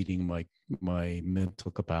depleting my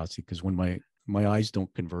mental capacity because when my eyes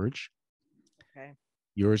don't converge, Okay.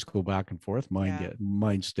 yours go back and forth, Yeah.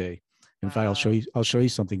 mine stay. In fact, Wow. I'll show you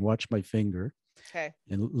something. Watch my finger Okay.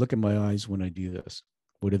 and look at my eyes when I do this.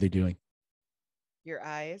 What are they doing? Your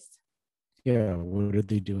eyes, Yeah, what are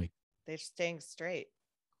they doing? they're staying straight.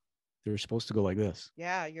 They're supposed to go like this.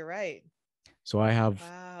 Yeah, you're right. So I have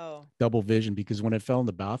Wow. double vision because when I fell in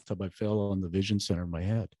the bathtub, I fell on the vision center of my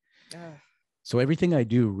head. Ugh. So everything I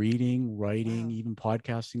do, reading, writing, Wow. even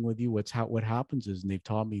podcasting with you, what happens is, and they've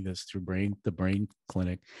taught me this through the brain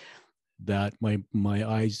clinic, that my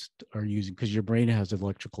eyes are using because your brain has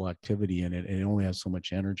electrical activity in it and it only has so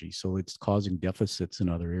much energy. So it's causing deficits in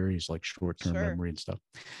other areas like short-term Sure. memory and stuff.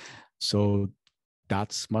 So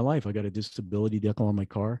that's my life. I got a disability decal on my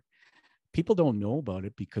car. People don't know about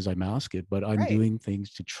it because I mask it, but I'm Right. doing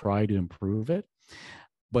things to try to improve it.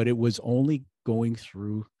 But it was only going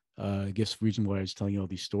through, I guess the reason why I was telling you all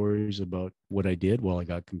these stories about what I did while I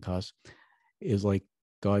got concussed is like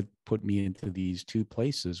God put me into these two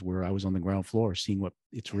places where I was on the ground floor seeing what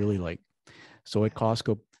it's really Yeah. like. So at Yeah.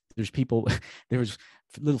 Costco, there's people, there's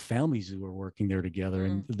little families who are working there together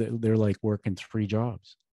and Mm. they're like working three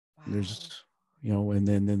jobs. Wow. There's, and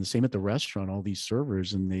then the same at the restaurant, all these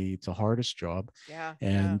servers, and it's the hardest job. Yeah. Yeah.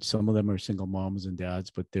 And some of them are single moms and dads,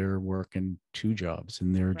 but they're working two jobs,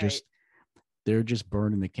 and Right. they're just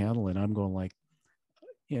burning the candle. And I'm going like,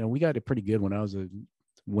 we got it pretty good when I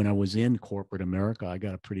was in corporate America. I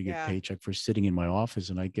got a pretty good Yeah. paycheck for sitting in my office,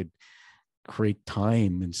 and I could create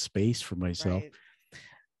time and space for myself. Right.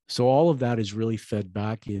 So all of that is really fed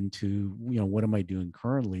back into, what am I doing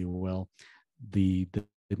currently? Well, the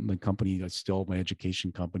my company that's still my education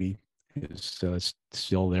company is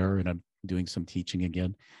still there, and I'm doing some teaching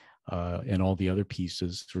again, and all the other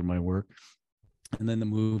pieces through my work. And then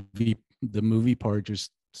the movie part,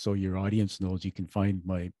 just so your audience knows, you can find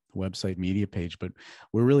my website media page, but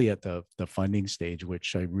we're really at the funding stage,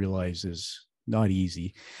 which I realize is not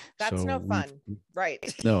easy. That's So no we've fun.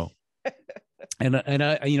 Right. no, and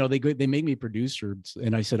I they make me producer,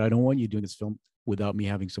 and I said I don't want you doing this film without me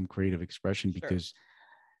having some creative expression, Sure. because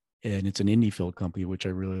and it's an indie film company, which I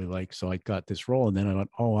really like. So I got this role, and then I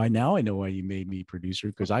went, oh, I know why you made me producer,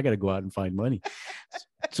 because I got to go out and find money.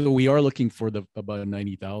 So we are looking for about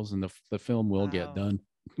 90,000. The film will get Wow. done.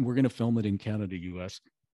 We're going to film it in Canada, US,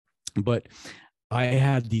 but I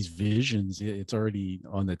had these visions. It's already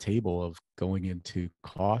on the table of going into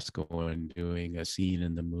Costco and doing a scene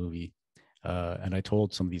in the movie. And I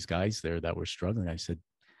told some of these guys there that were struggling. I said,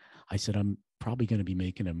 I'm probably going to be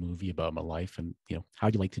making a movie about my life, and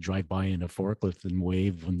how do you like to drive by in a forklift and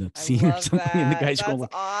wave when the I scene or love something? And the that. guys go That's like,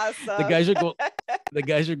 the awesome. guys are going, the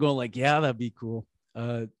guys are going like, yeah, that'd be cool.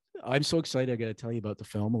 I'm so excited. I got to tell you about the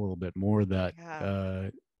film a little bit more. That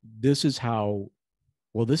Yeah. this is how,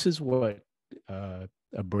 well, this is what a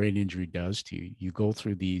brain injury does to you. You go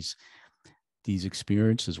through these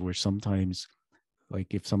experiences where sometimes,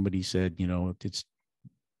 like if somebody said, it's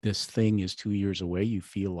this thing is 2 years away, you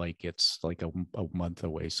feel like it's like a month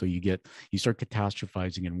away. So you start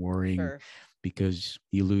catastrophizing and worrying, Sure. because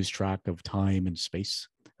you lose track of time and space.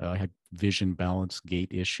 I had vision, balance,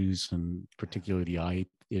 gait issues, and particularly the eye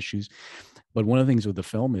issues. But one of the things with the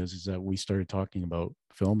film is that we started talking about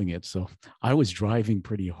filming it. So I was driving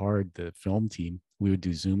pretty hard. The film team, we would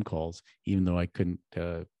do Zoom calls, even though I couldn't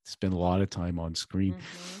spend a lot of time on screen.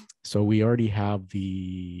 Mm-hmm. So we already have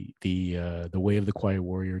the Way of the Quiet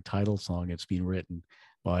Warrior title song. It's been written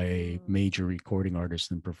by a Mm. major recording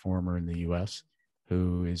artist and performer in the U.S.,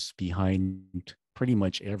 who is behind pretty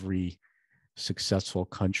much every successful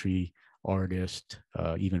country artist,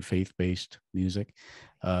 even faith-based music.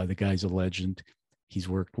 The guy's a legend. He's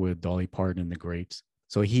worked with Dolly Parton and the greats.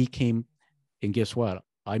 So he came, and guess what?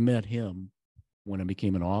 I met him when I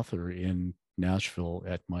became an author in Nashville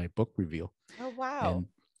at my book reveal, Oh, wow. and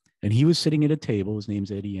and he was sitting at a table. His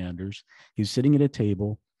name's Eddie Anders. He was sitting at a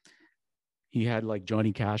table. He had like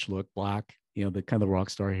Johnny Cash look, black, the kind of rock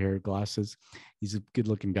star hair, glasses. He's a good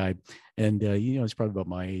looking guy. And, he's probably about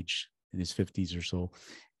my age, in his 50s or so.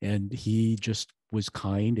 And he just was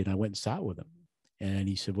kind. And I went and sat with him. And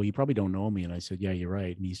he said, well, you probably don't know me. And I said, yeah, you're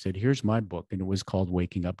right. And he said, here's my book. And it was called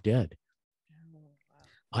Waking Up Dead. Oh,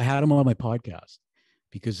 wow. I had him on my podcast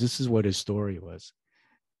because this is what his story was.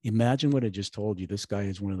 Imagine what I just told you. This guy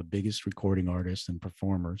is one of the biggest recording artists and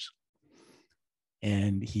performers.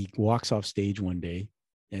 And he walks off stage one day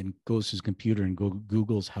and goes to his computer and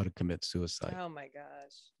Googles how to commit suicide. Oh my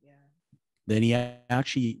gosh. Yeah. Then he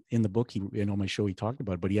actually, in the book, on my show, he talked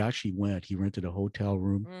about it, but he actually went, he rented a hotel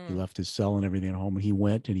room. He Mm. left his cell and everything at home, and he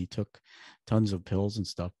went and he took tons of pills and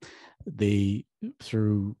stuff.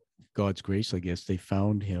 Through God's grace, I guess, they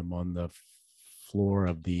found him on the floor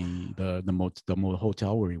of the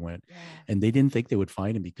hotel where he went. Yeah. And they didn't think they would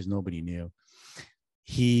find him because nobody knew.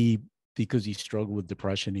 Because he struggled with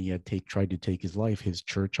depression, he had tried to take his life. His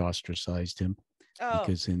church ostracized him, Oh,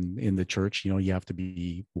 because in the church, you have to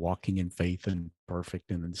be walking in faith and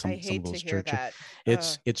perfect. And then I some of hate to those hear churches,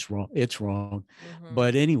 that. it's wrong. It's wrong. Mm-hmm.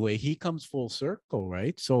 But anyway, he comes full circle,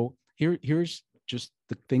 right? So here's just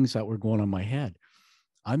the things that were going on in my head.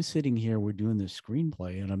 I'm sitting here, we're doing this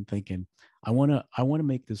screenplay, and I'm thinking, I want to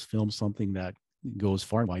make this film something that goes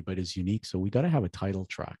far and wide, but is unique. So we got to have a title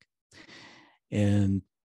track. And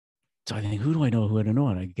so I think, who do I know? Who I don't know?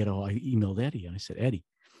 And I emailed Eddie, and I said, Eddie,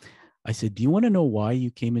 I said, do you want to know why you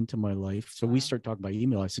came into my life? So we Wow. start talking by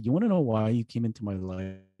email. I said, you want to know why you came into my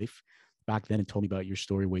life back then and told me about your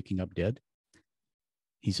story, Waking Up Dead?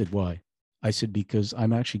 He said, why? I said, because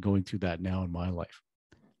I'm actually going through that now in my life.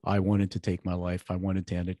 I wanted to take my life. I wanted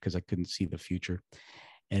to end it because I couldn't see the future.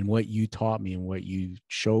 And what you taught me and what you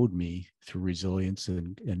showed me through resilience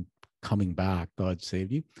and coming back, God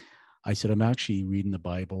saved you. I said, I'm actually reading the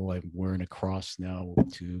Bible. I'm wearing a cross now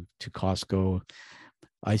to Costco.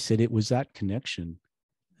 I said, it was that connection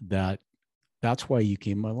that that's why you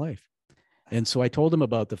came in my life. And so I told him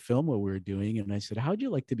about the film what we were doing, and I said, how'd you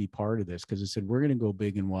like to be part of this? Because I said, we're going to go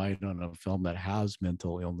big and wide on a film that has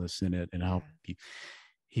mental illness in it, and how Yeah.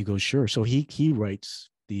 he goes, sure. So he writes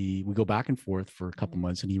we go back and forth for a couple Mhm.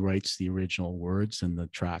 months, and he writes the original words and the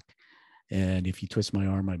track. And if you twist my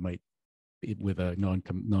arm, I might, with a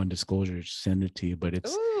non-disclosure, send it to you. But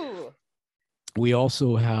Ooh. we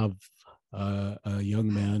also have a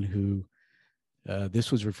young man who,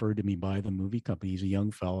 this was referred to me by the movie company. He's a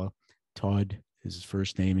young fella. Todd is his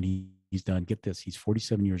first name, and he's done, get this, he's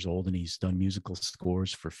 47 years old, and he's done musical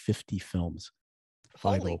scores for 50 films.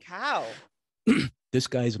 Holy 50. cow. This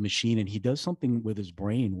guy's a machine, and he does something with his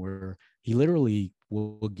brain where he literally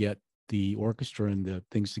will get the orchestra and the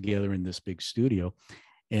things together in this big studio,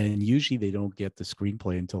 and usually they don't get the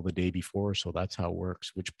screenplay until the day before. So that's how it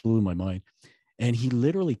works, which blew my mind. And he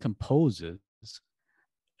literally composes.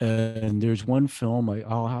 And there's one film,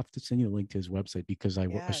 I'll have to send you a link to his website, because I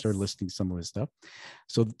started Yes. listing some of his stuff.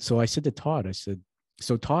 So I said to Todd, I said,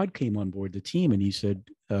 so Todd came on board the team, and he said,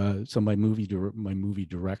 so my movie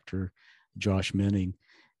director, Josh Menning,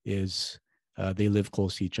 is, they live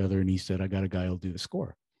close to each other, and he said, I got a guy who'll do the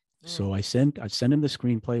score. Mm. So I sent him the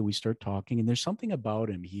screenplay. We start talking, and there's something about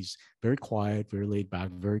him. He's very quiet, very laid back,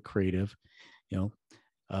 very creative, you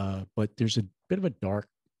know. But there's a bit of a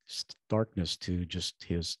darkness to just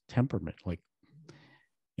his temperament, like.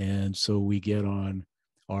 And so we get on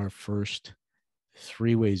our first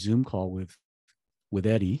three-way Zoom call with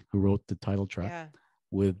Eddie, who wrote the title track, Yeah.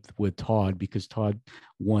 with Todd, because Todd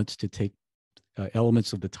wants to take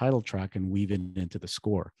elements of the title track and weave it into the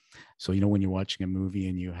score. So, when you're watching a movie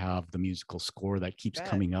and you have the musical score that keeps Bet.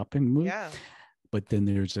 coming up in the movie, Yeah. but then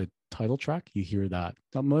there's a title track, you hear that,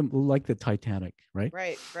 like the Titanic, right?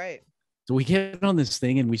 Right. Right. So we get on this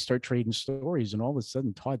thing and we start trading stories, and all of a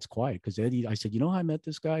sudden Todd's quiet, because Eddie, I said, how I met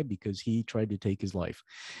this guy? Because he tried to take his life,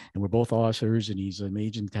 and we're both authors, and he's an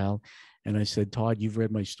amazing talent. And I said, Todd, you've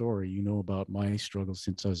read my story. You know about my struggle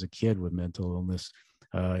since I was a kid with mental illness.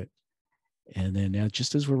 And then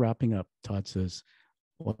just as we're wrapping up, Todd says,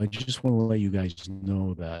 well, I just want to let you guys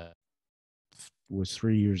know that it was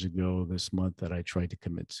 3 years ago this month that I tried to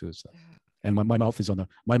commit suicide. And my mouth is on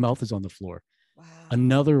the floor. Wow.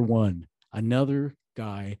 Another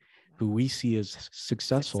guy who Wow. we see as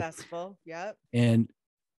successful, Successful. Yep. and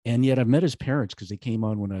yet I've met his parents, because they came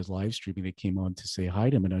on when I was live streaming. They came on to say hi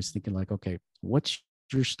to him, and I was thinking, like, okay, what's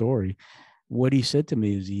your story? What he said to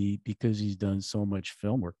me is, because he's done so much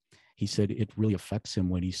film work, he said it really affects him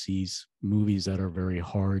when he sees movies that are very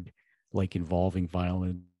hard, like involving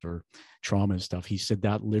violence or trauma and stuff. He said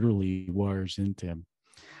that literally wires into him.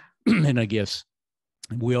 And I guess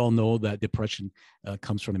we all know that depression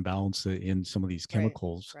comes from imbalance in some of these Right.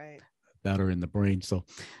 chemicals Right. that are in the brain. So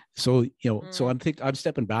Mm. I'm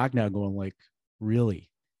stepping back now, going, like, really,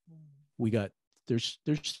 Mm. we got, there's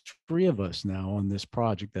three of us now on this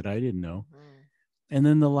project that I didn't know. Mhm. And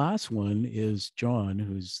then the last one is John,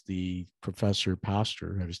 who's the professor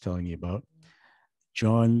pastor I was telling you about.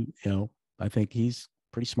 John, I think he's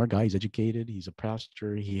a pretty smart guy. He's educated. He's a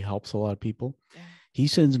pastor. He helps a lot of people. Yeah. He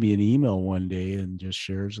sends me an email one day and just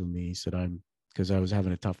shares with me. He said, because I was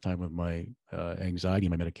having a tough time with my anxiety,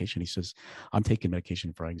 my medication. He says, I'm taking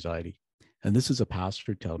medication for anxiety. And this is a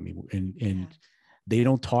pastor telling me, Yeah. and they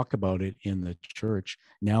don't talk about it in the church.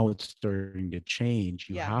 Now it's starting to change.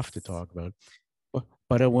 You have to Yes. talk about it.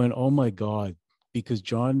 But I went, oh my God, because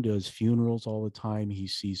John does funerals all the time. He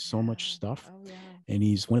sees so Yeah. much stuff, Oh yeah. and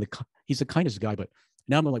he's the kindest guy. But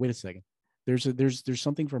now I'm like, wait a second. There's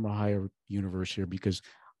something from a higher universe here, because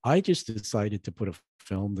I just decided to put a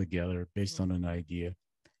film together based on Mhm. an idea,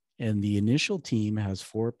 and the initial team has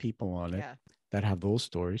 4 people on it Yeah. that have those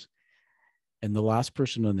stories. And the last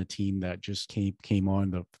person on the team that just came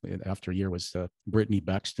on after a year was Brittany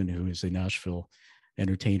Bexton, who is a Nashville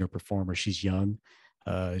entertainer performer. She's young.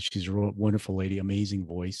 She's a wonderful lady, amazing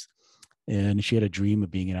voice. And she had a dream of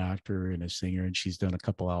being an actor and a singer, and she's done a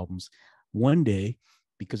couple albums. One day,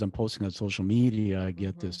 because I'm posting on social media, I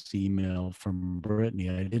get Mhm. this email from Brittany.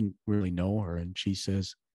 I didn't really know her. And she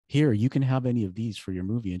says, here, you can have any of these for your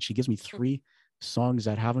movie. And she gives me 3 songs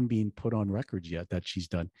that haven't been put on records yet that she's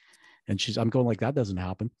done. And I'm going, like, that doesn't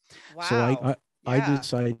happen. So Wow. I Yeah.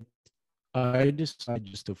 decide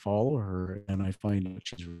just to follow her, and I find out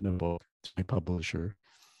she's written a book to my publisher,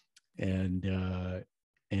 and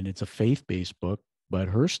it's a faith-based book, but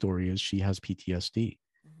her story is she has PTSD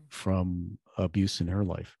Mhm. from abuse in her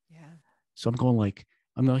life. Yeah. So I'm going, like,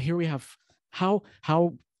 here we have, how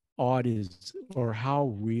odd is, or how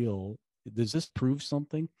real does this prove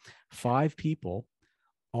something? Yeah. 5 people,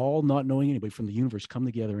 all not knowing anybody from the universe, come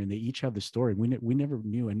together, and they each have the story. We never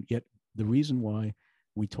knew, and yet the reason why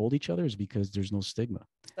we told each other is because there's no stigma,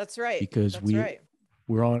 That's right. because That's right.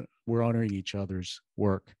 we're honoring each other's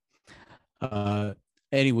work. Uh,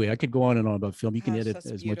 anyway, I could go on and on about film. You can Gosh, edit that's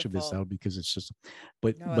as much of this beautiful. out because it's just,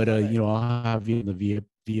 No, I love it. you know, I'll have you on the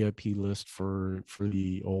VIP list for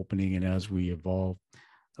the opening, and as we evolve,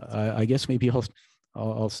 That's great. I guess maybe I'll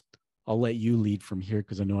I'll I'll let you lead from here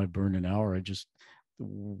because I know I burned an hour. I just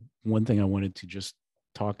one thing I wanted to just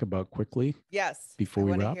talk about quickly Yes, before I we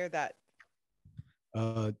want to wrap. hear that.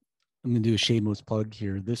 Uh, I'm going to do a shameless plug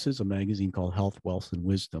here. This is a magazine called Health, Wealth, and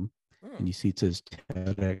Wisdom, Mm, and you see it says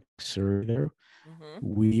TEDx Surrey there.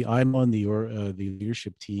 mm-hmm. I'm on the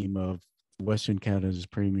leadership team of Western Canada's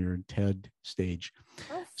premier TED stage.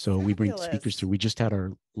 Oh, So we bring speakers fabulous. through. We just had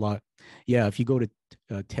our lot. Yeah, if you go to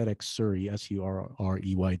TEDx Surrey,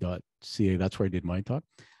 SURREY.ca, that's where I did my talk.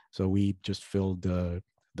 So we just filled the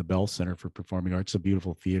Bell Center for Performing Arts, a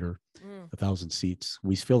beautiful theater, Mm, 1,000 seats.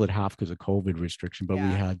 We filled it half because of COVID restriction, but we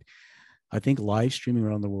yeah. had, I think, live streaming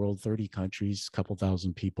around the world, 30 countries, a couple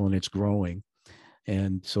thousand people, and it's growing.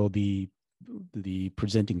 And so the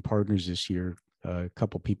presenting partners this year, a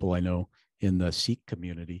couple people I know in the Sikh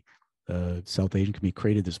community, South Asian community,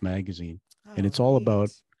 created this magazine, and Oh, it's all about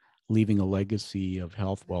neat. leaving a legacy of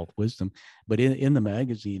health, wealth, wisdom. But in the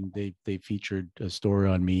magazine, they featured a story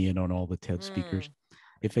on me and on all the TED speakers. Mm,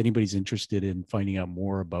 If anybody's interested in finding out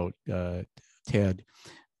more about TED,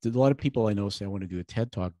 a lot of people I know say I want to do a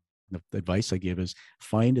TED talk. The advice I give is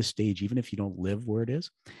find a stage, even if you don't live where it is,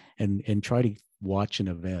 and try to watch an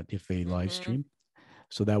event if they live mm-hmm. stream,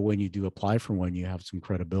 so that when you do apply for one, you have some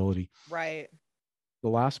credibility. Right. The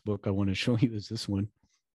last book I want to show you is this one,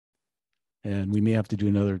 and we may have to do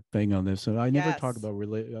another thing on this. And I never talk Yes.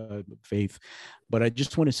 about faith, but I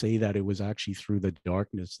just want to say that it was actually through the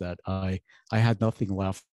darkness that I had nothing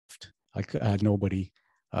left. I had nobody,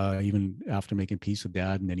 even after making peace with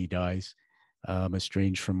dad, and then he dies.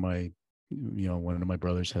 Estranged from one of my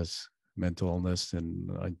brothers has mental illness, and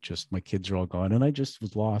my kids are all gone, and I just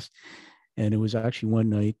was lost. And it was actually one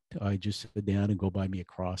night I just sit down and go buy me a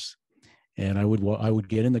cross, and I would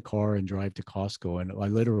get in the car and drive to Costco, and I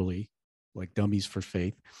literally, like dummies for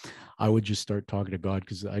faith, I would just start talking to God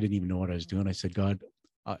because I didn't even know what I was doing. I said, God,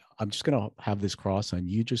 I'm just gonna have this cross on.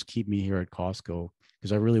 You just keep me here at Costco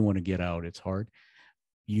because I really want to get out. It's hard.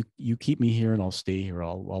 You keep me here, and I'll stay here.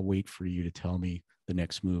 I'll wait for you to tell me the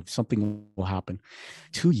next move. Something will happen.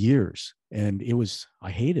 2 years, and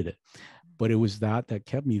I hated it, but it was that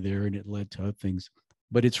kept me there, and it led to other things.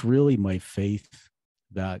 But it's really my faith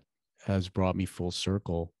that has brought me full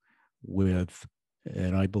circle with,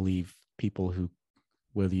 and I believe people who,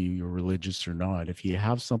 whether you're religious or not, if you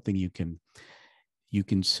have something you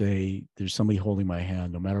can say, there's somebody holding my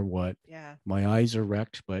hand no matter what. Yeah, My eyes are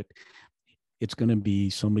wrecked, but it's going to be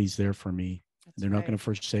somebody's there for me. that's They're not going right. to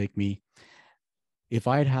forsake me. If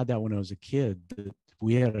I had had that when I was a kid,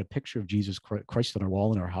 we had a picture of Jesus Christ on our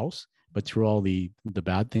wall in our house, but through all the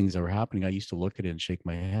bad things that were happening, I used to look at it and shake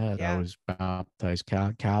my head. I Yeah, was baptized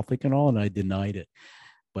Catholic and all, and I denied it.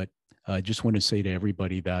 But I just want to say to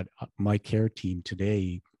everybody that my care team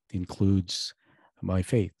today includes my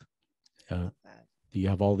faith. I Uh, love that. you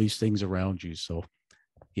have all these things around you. So,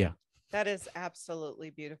 yeah. That is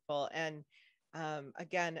absolutely beautiful. And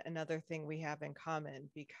again, another thing we have in common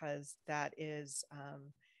because that is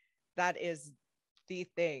the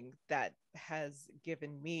thing that has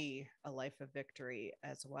given me a life of victory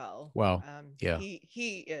as well. Wow. Yeah.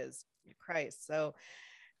 He is Christ. So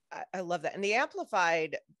I love that. And the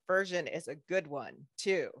amplified version is a good one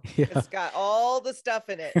too. Yeah. It's got all the stuff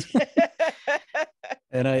in it.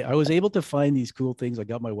 And I was able to find these cool things. I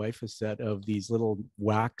got my wife a set of these little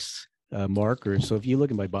wax markers. So if you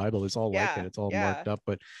look at my Bible, it's all like it. Yeah, It's all yeah. marked up.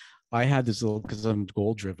 But I had this little, because I'm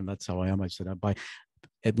goal driven. That's how I am. I said, I buy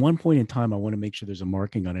at one point in time, I want to make sure there's a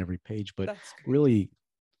marking on every page. But That's great. really,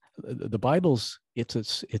 the Bible's it's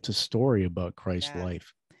a story about Christ's Yeah,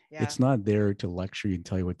 life. yeah. It's not there to lecture you and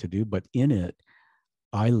tell you what to do, but in it,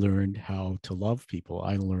 I learned how to love people.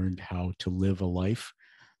 I learned how to live a life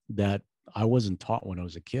that I wasn't taught when I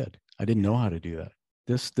was a kid. I didn't know Yeah. how to do that.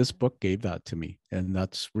 This book gave that to me, and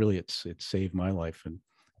that's really it saved my life, and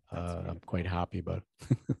That's I'm quite beautiful. happy about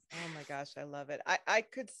it. Oh my gosh, I love it. I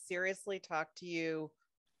could seriously talk to you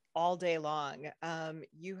all day long.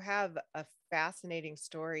 You have a fascinating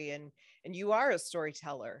story and you are a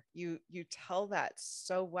storyteller. You tell that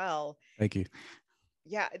so well. Thank you.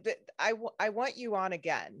 Yeah, I want you on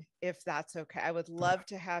again if that's okay. I would love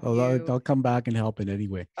to have I'll you. come back and help in any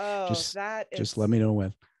way. Oh, Just let me know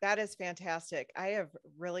when. that is fantastic. I have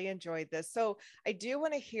really enjoyed this. So I do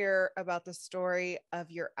want to hear about the story of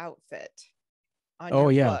your outfit on Oh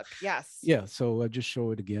your yeah, book. Yes. yeah. So I just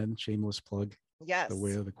show it again. Shameless plug. The Way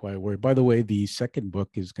Yes. of the Quiet Warrior. By the way, the second book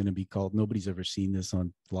is going to be called. Nobody's ever seen this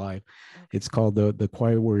on live. It's Okay. called the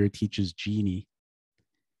Quiet Warrior Teaches Genie,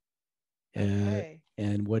 Okay.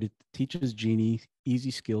 and what it teaches Genie easy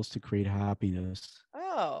skills to create happiness.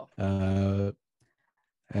 Oh, Uh,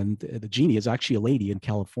 and the genie is actually a lady in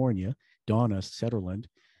California, Donna Setterland, that's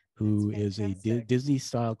who is a fantastic. Disney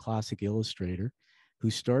style classic illustrator who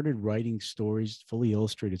started writing stories, fully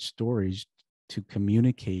illustrated stories, to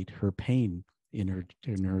communicate her pain in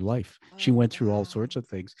her life. She Oh, went through all wow. sorts of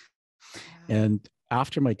things. Wow. And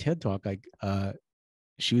after my TED talk,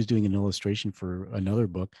 she was doing an illustration for another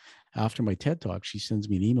book. After my TED talk, she sends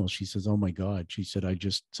me an email. She says, "Oh my God," she said, "I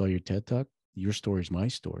just saw your TED talk. Your story is my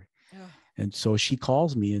story." Oh, And so she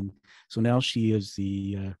calls me, and so now she is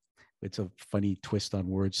it's a funny twist on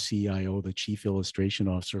words, CIO, the Chief Illustration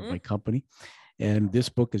Officer of mm, my company. And this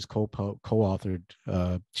book is co-authored.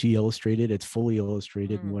 She illustrated. It's fully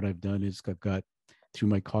illustrated. And mm, what I've done is I've got, through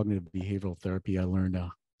my cognitive behavioral therapy, I learned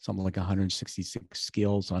something like 166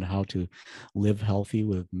 skills on how to live healthy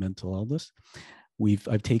with mental illness.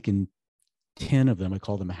 I've taken 10 of them. I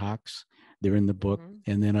call them hacks. They're in the book. mm-hmm.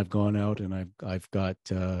 And then I've gone out and I've got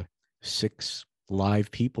 6 live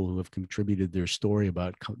people who have contributed their story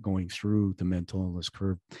about going through the mental illness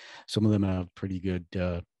curve. Some of them have pretty good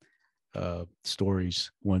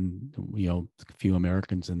stories. One, a few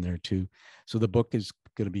Americans in there too. So the book is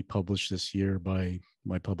going to be published this year by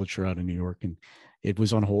my publisher out of New York, and it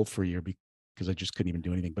was on hold for a year because I just couldn't even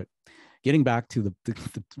do anything. But getting back to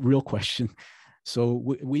the real question, so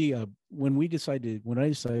when I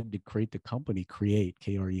decided to create the company, Create,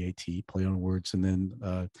 Kreat, play on words, and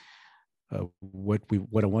then what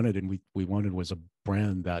I wanted, and we wanted, was a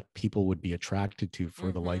brand that people would be attracted to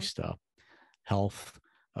for the Mm-hmm. lifestyle, health,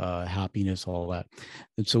 happiness, all that.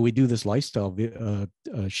 And so we do this lifestyle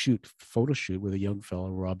photo shoot with a young fellow,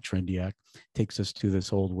 Rob Trendiak, takes us to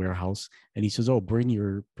this old warehouse, and he says, "Oh, bring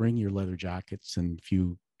your leather jackets and a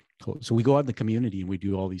few." So we go out in the community and we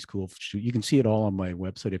do all these cool shoot. You can see it all on my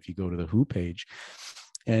website if you go to the Who page.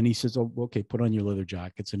 And he says, "Oh, okay, put on your leather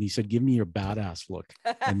jackets." And he said, "Give me your badass look."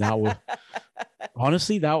 And that was,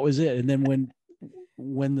 honestly, that was it. And then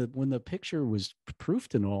when the picture was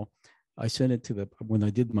proofed and all, I sent it to when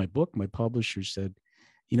I did my book, my publisher said,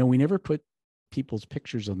 "We never put people's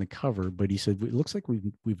pictures on the cover," but he said, "It looks like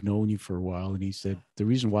we've known you for a while." And he said, "The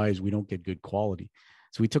reason why is we don't get good quality."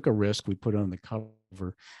 So we took a risk, we put it on the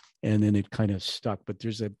cover, and then it kind of stuck. But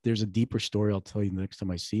there's a deeper story I'll tell you the next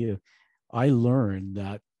time I see you. I learned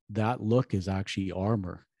that look is actually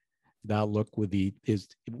armor. That look was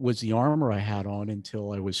the armor I had on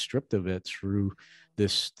until I was stripped of it through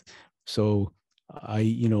this. So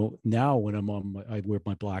now when I wear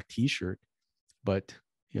my black T-shirt, but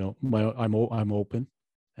I'm open,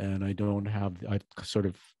 and I don't have, I sort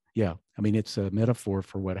of, yeah. I mean, it's a metaphor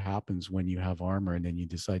for what happens when you have armor and then you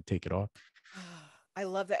decide to take it off. I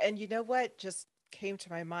love that. And you know what just came to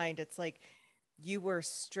my mind? It's like you were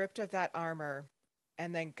stripped of that armor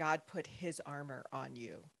and then God put his armor on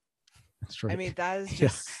you. That's I right. mean, that is Yeah,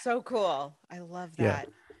 just so cool. I love yeah, that.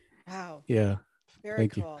 Wow. yeah. Very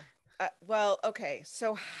Thank you. cool. Well, okay.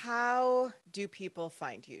 So, how do people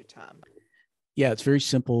find you, Tom? Yeah, it's very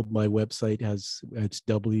simple. My website it's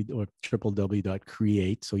w or triple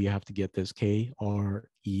w.create. So you have to get this KREAT,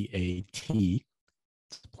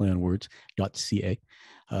 play on words, .ca.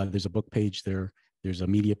 There's a book page there. There's a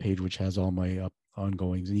media page which has all my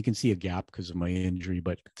ongoings, and you can see a gap because of my injury,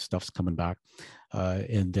 but stuff's coming back.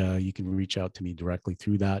 And you can reach out to me directly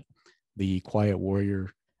through that. The Quiet Warrior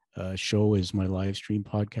show is my live stream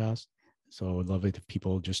podcast. So I'd love it if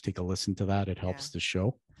people just take a listen to that. It Yeah, helps the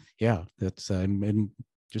show. Yeah, that's and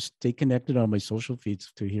just stay connected on my social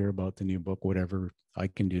feeds to hear about the new book. Whatever I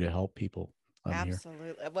can do to help people, I'm here.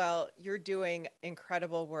 absolutely. Well, you're doing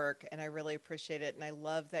incredible work, and I really appreciate it. And I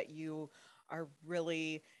love that you are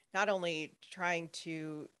really not only trying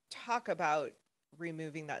to talk about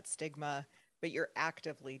removing that stigma, but you're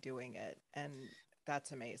actively doing it. And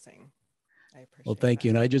that's amazing. I Well, appreciate thank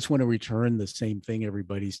you. that. And I just want to return the same thing,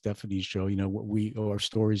 everybody. Stephanie's show, our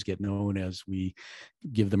stories get known as we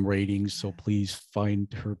give them ratings. So Yeah, please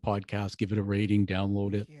find her podcast, give it a rating,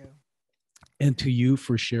 download thank it. you. And to you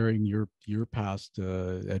for sharing your past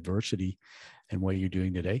adversity and what you're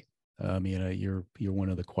doing today. You're one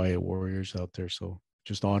of the quiet warriors out there. So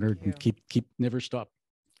just Thank honored, and you. keep never stop.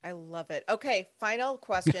 I love it. Okay, final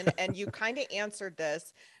question. And you kind of answered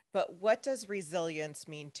this, but what does resilience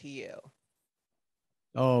mean to you?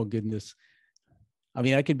 Oh goodness. I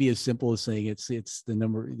mean, I could be as simple as saying it's the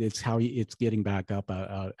number, it's getting back up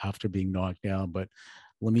after being knocked down. But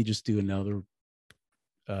let me just do another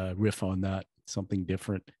riff on that, something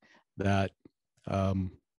different. That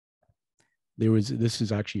this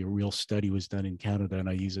is actually a real study was done in Canada, and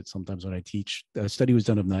I use it sometimes when I teach. A study was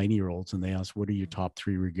done of 90-year-olds, and they asked, what are your top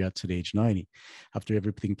 3 regrets at age 90? After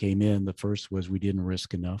everything came in, the first was we didn't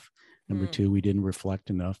risk enough. Number 2, we didn't reflect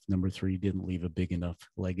enough. Number 3, didn't leave a big enough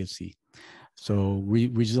legacy. So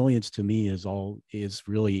resilience to me is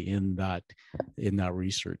really in that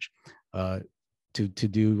research. To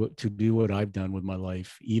do what I've done with my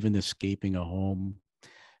life, even escaping a home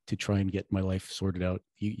to try and get my life sorted out,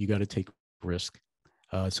 you got to take risk.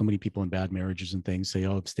 So many people in bad marriages and things say,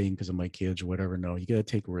 oh, I'm staying because of my kids or whatever. No, you got to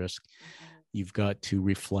take risk. You've got to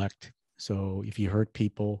reflect. So if you hurt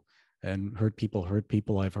people, and hurt people,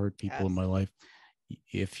 I've hurt people in my life.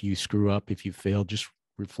 If you screw up, if you fail, just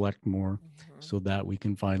reflect more so that we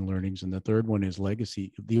can find learnings. And the third one is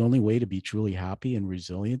legacy. The only way to be truly happy and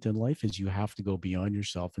resilient in life is you have to go beyond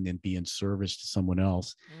yourself and then be in service to someone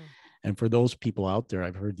else. And for those people out there,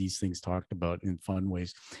 I've heard these things talked about in fun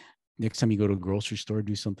ways. Next time you go to a grocery store,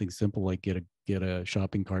 do something simple like get a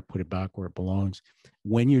shopping cart, put it back where it belongs.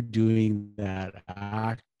 When you're doing that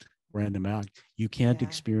random act, you can't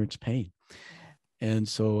experience pain. And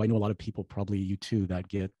so I know a lot of people, probably you too, that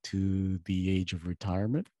get to the age of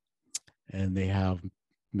retirement and they have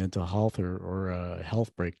mental health or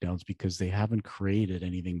health breakdowns because they haven't created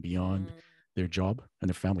anything beyond their job and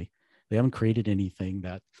their family. They haven't created anything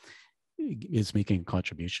that is making a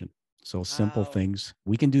contribution. So simple things,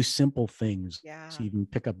 we can do simple things to even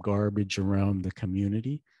pick up garbage around the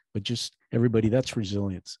community, but just everybody, that's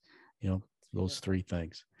resilience, those 3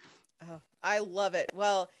 things. Oh, I love it.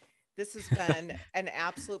 Well, this has been an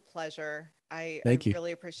absolute pleasure. I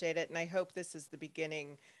really appreciate it. And I hope this is the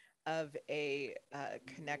beginning of a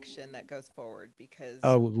connection that goes forward, because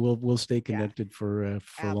we'll stay connected for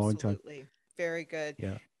a long time. Absolutely. Very good.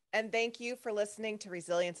 Yeah. And thank you for listening to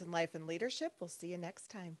Resilience in Life and Leadership. We'll see you next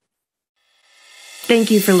time. Thank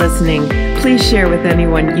you for listening. Please share with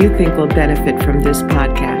anyone you think will benefit from this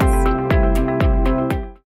podcast.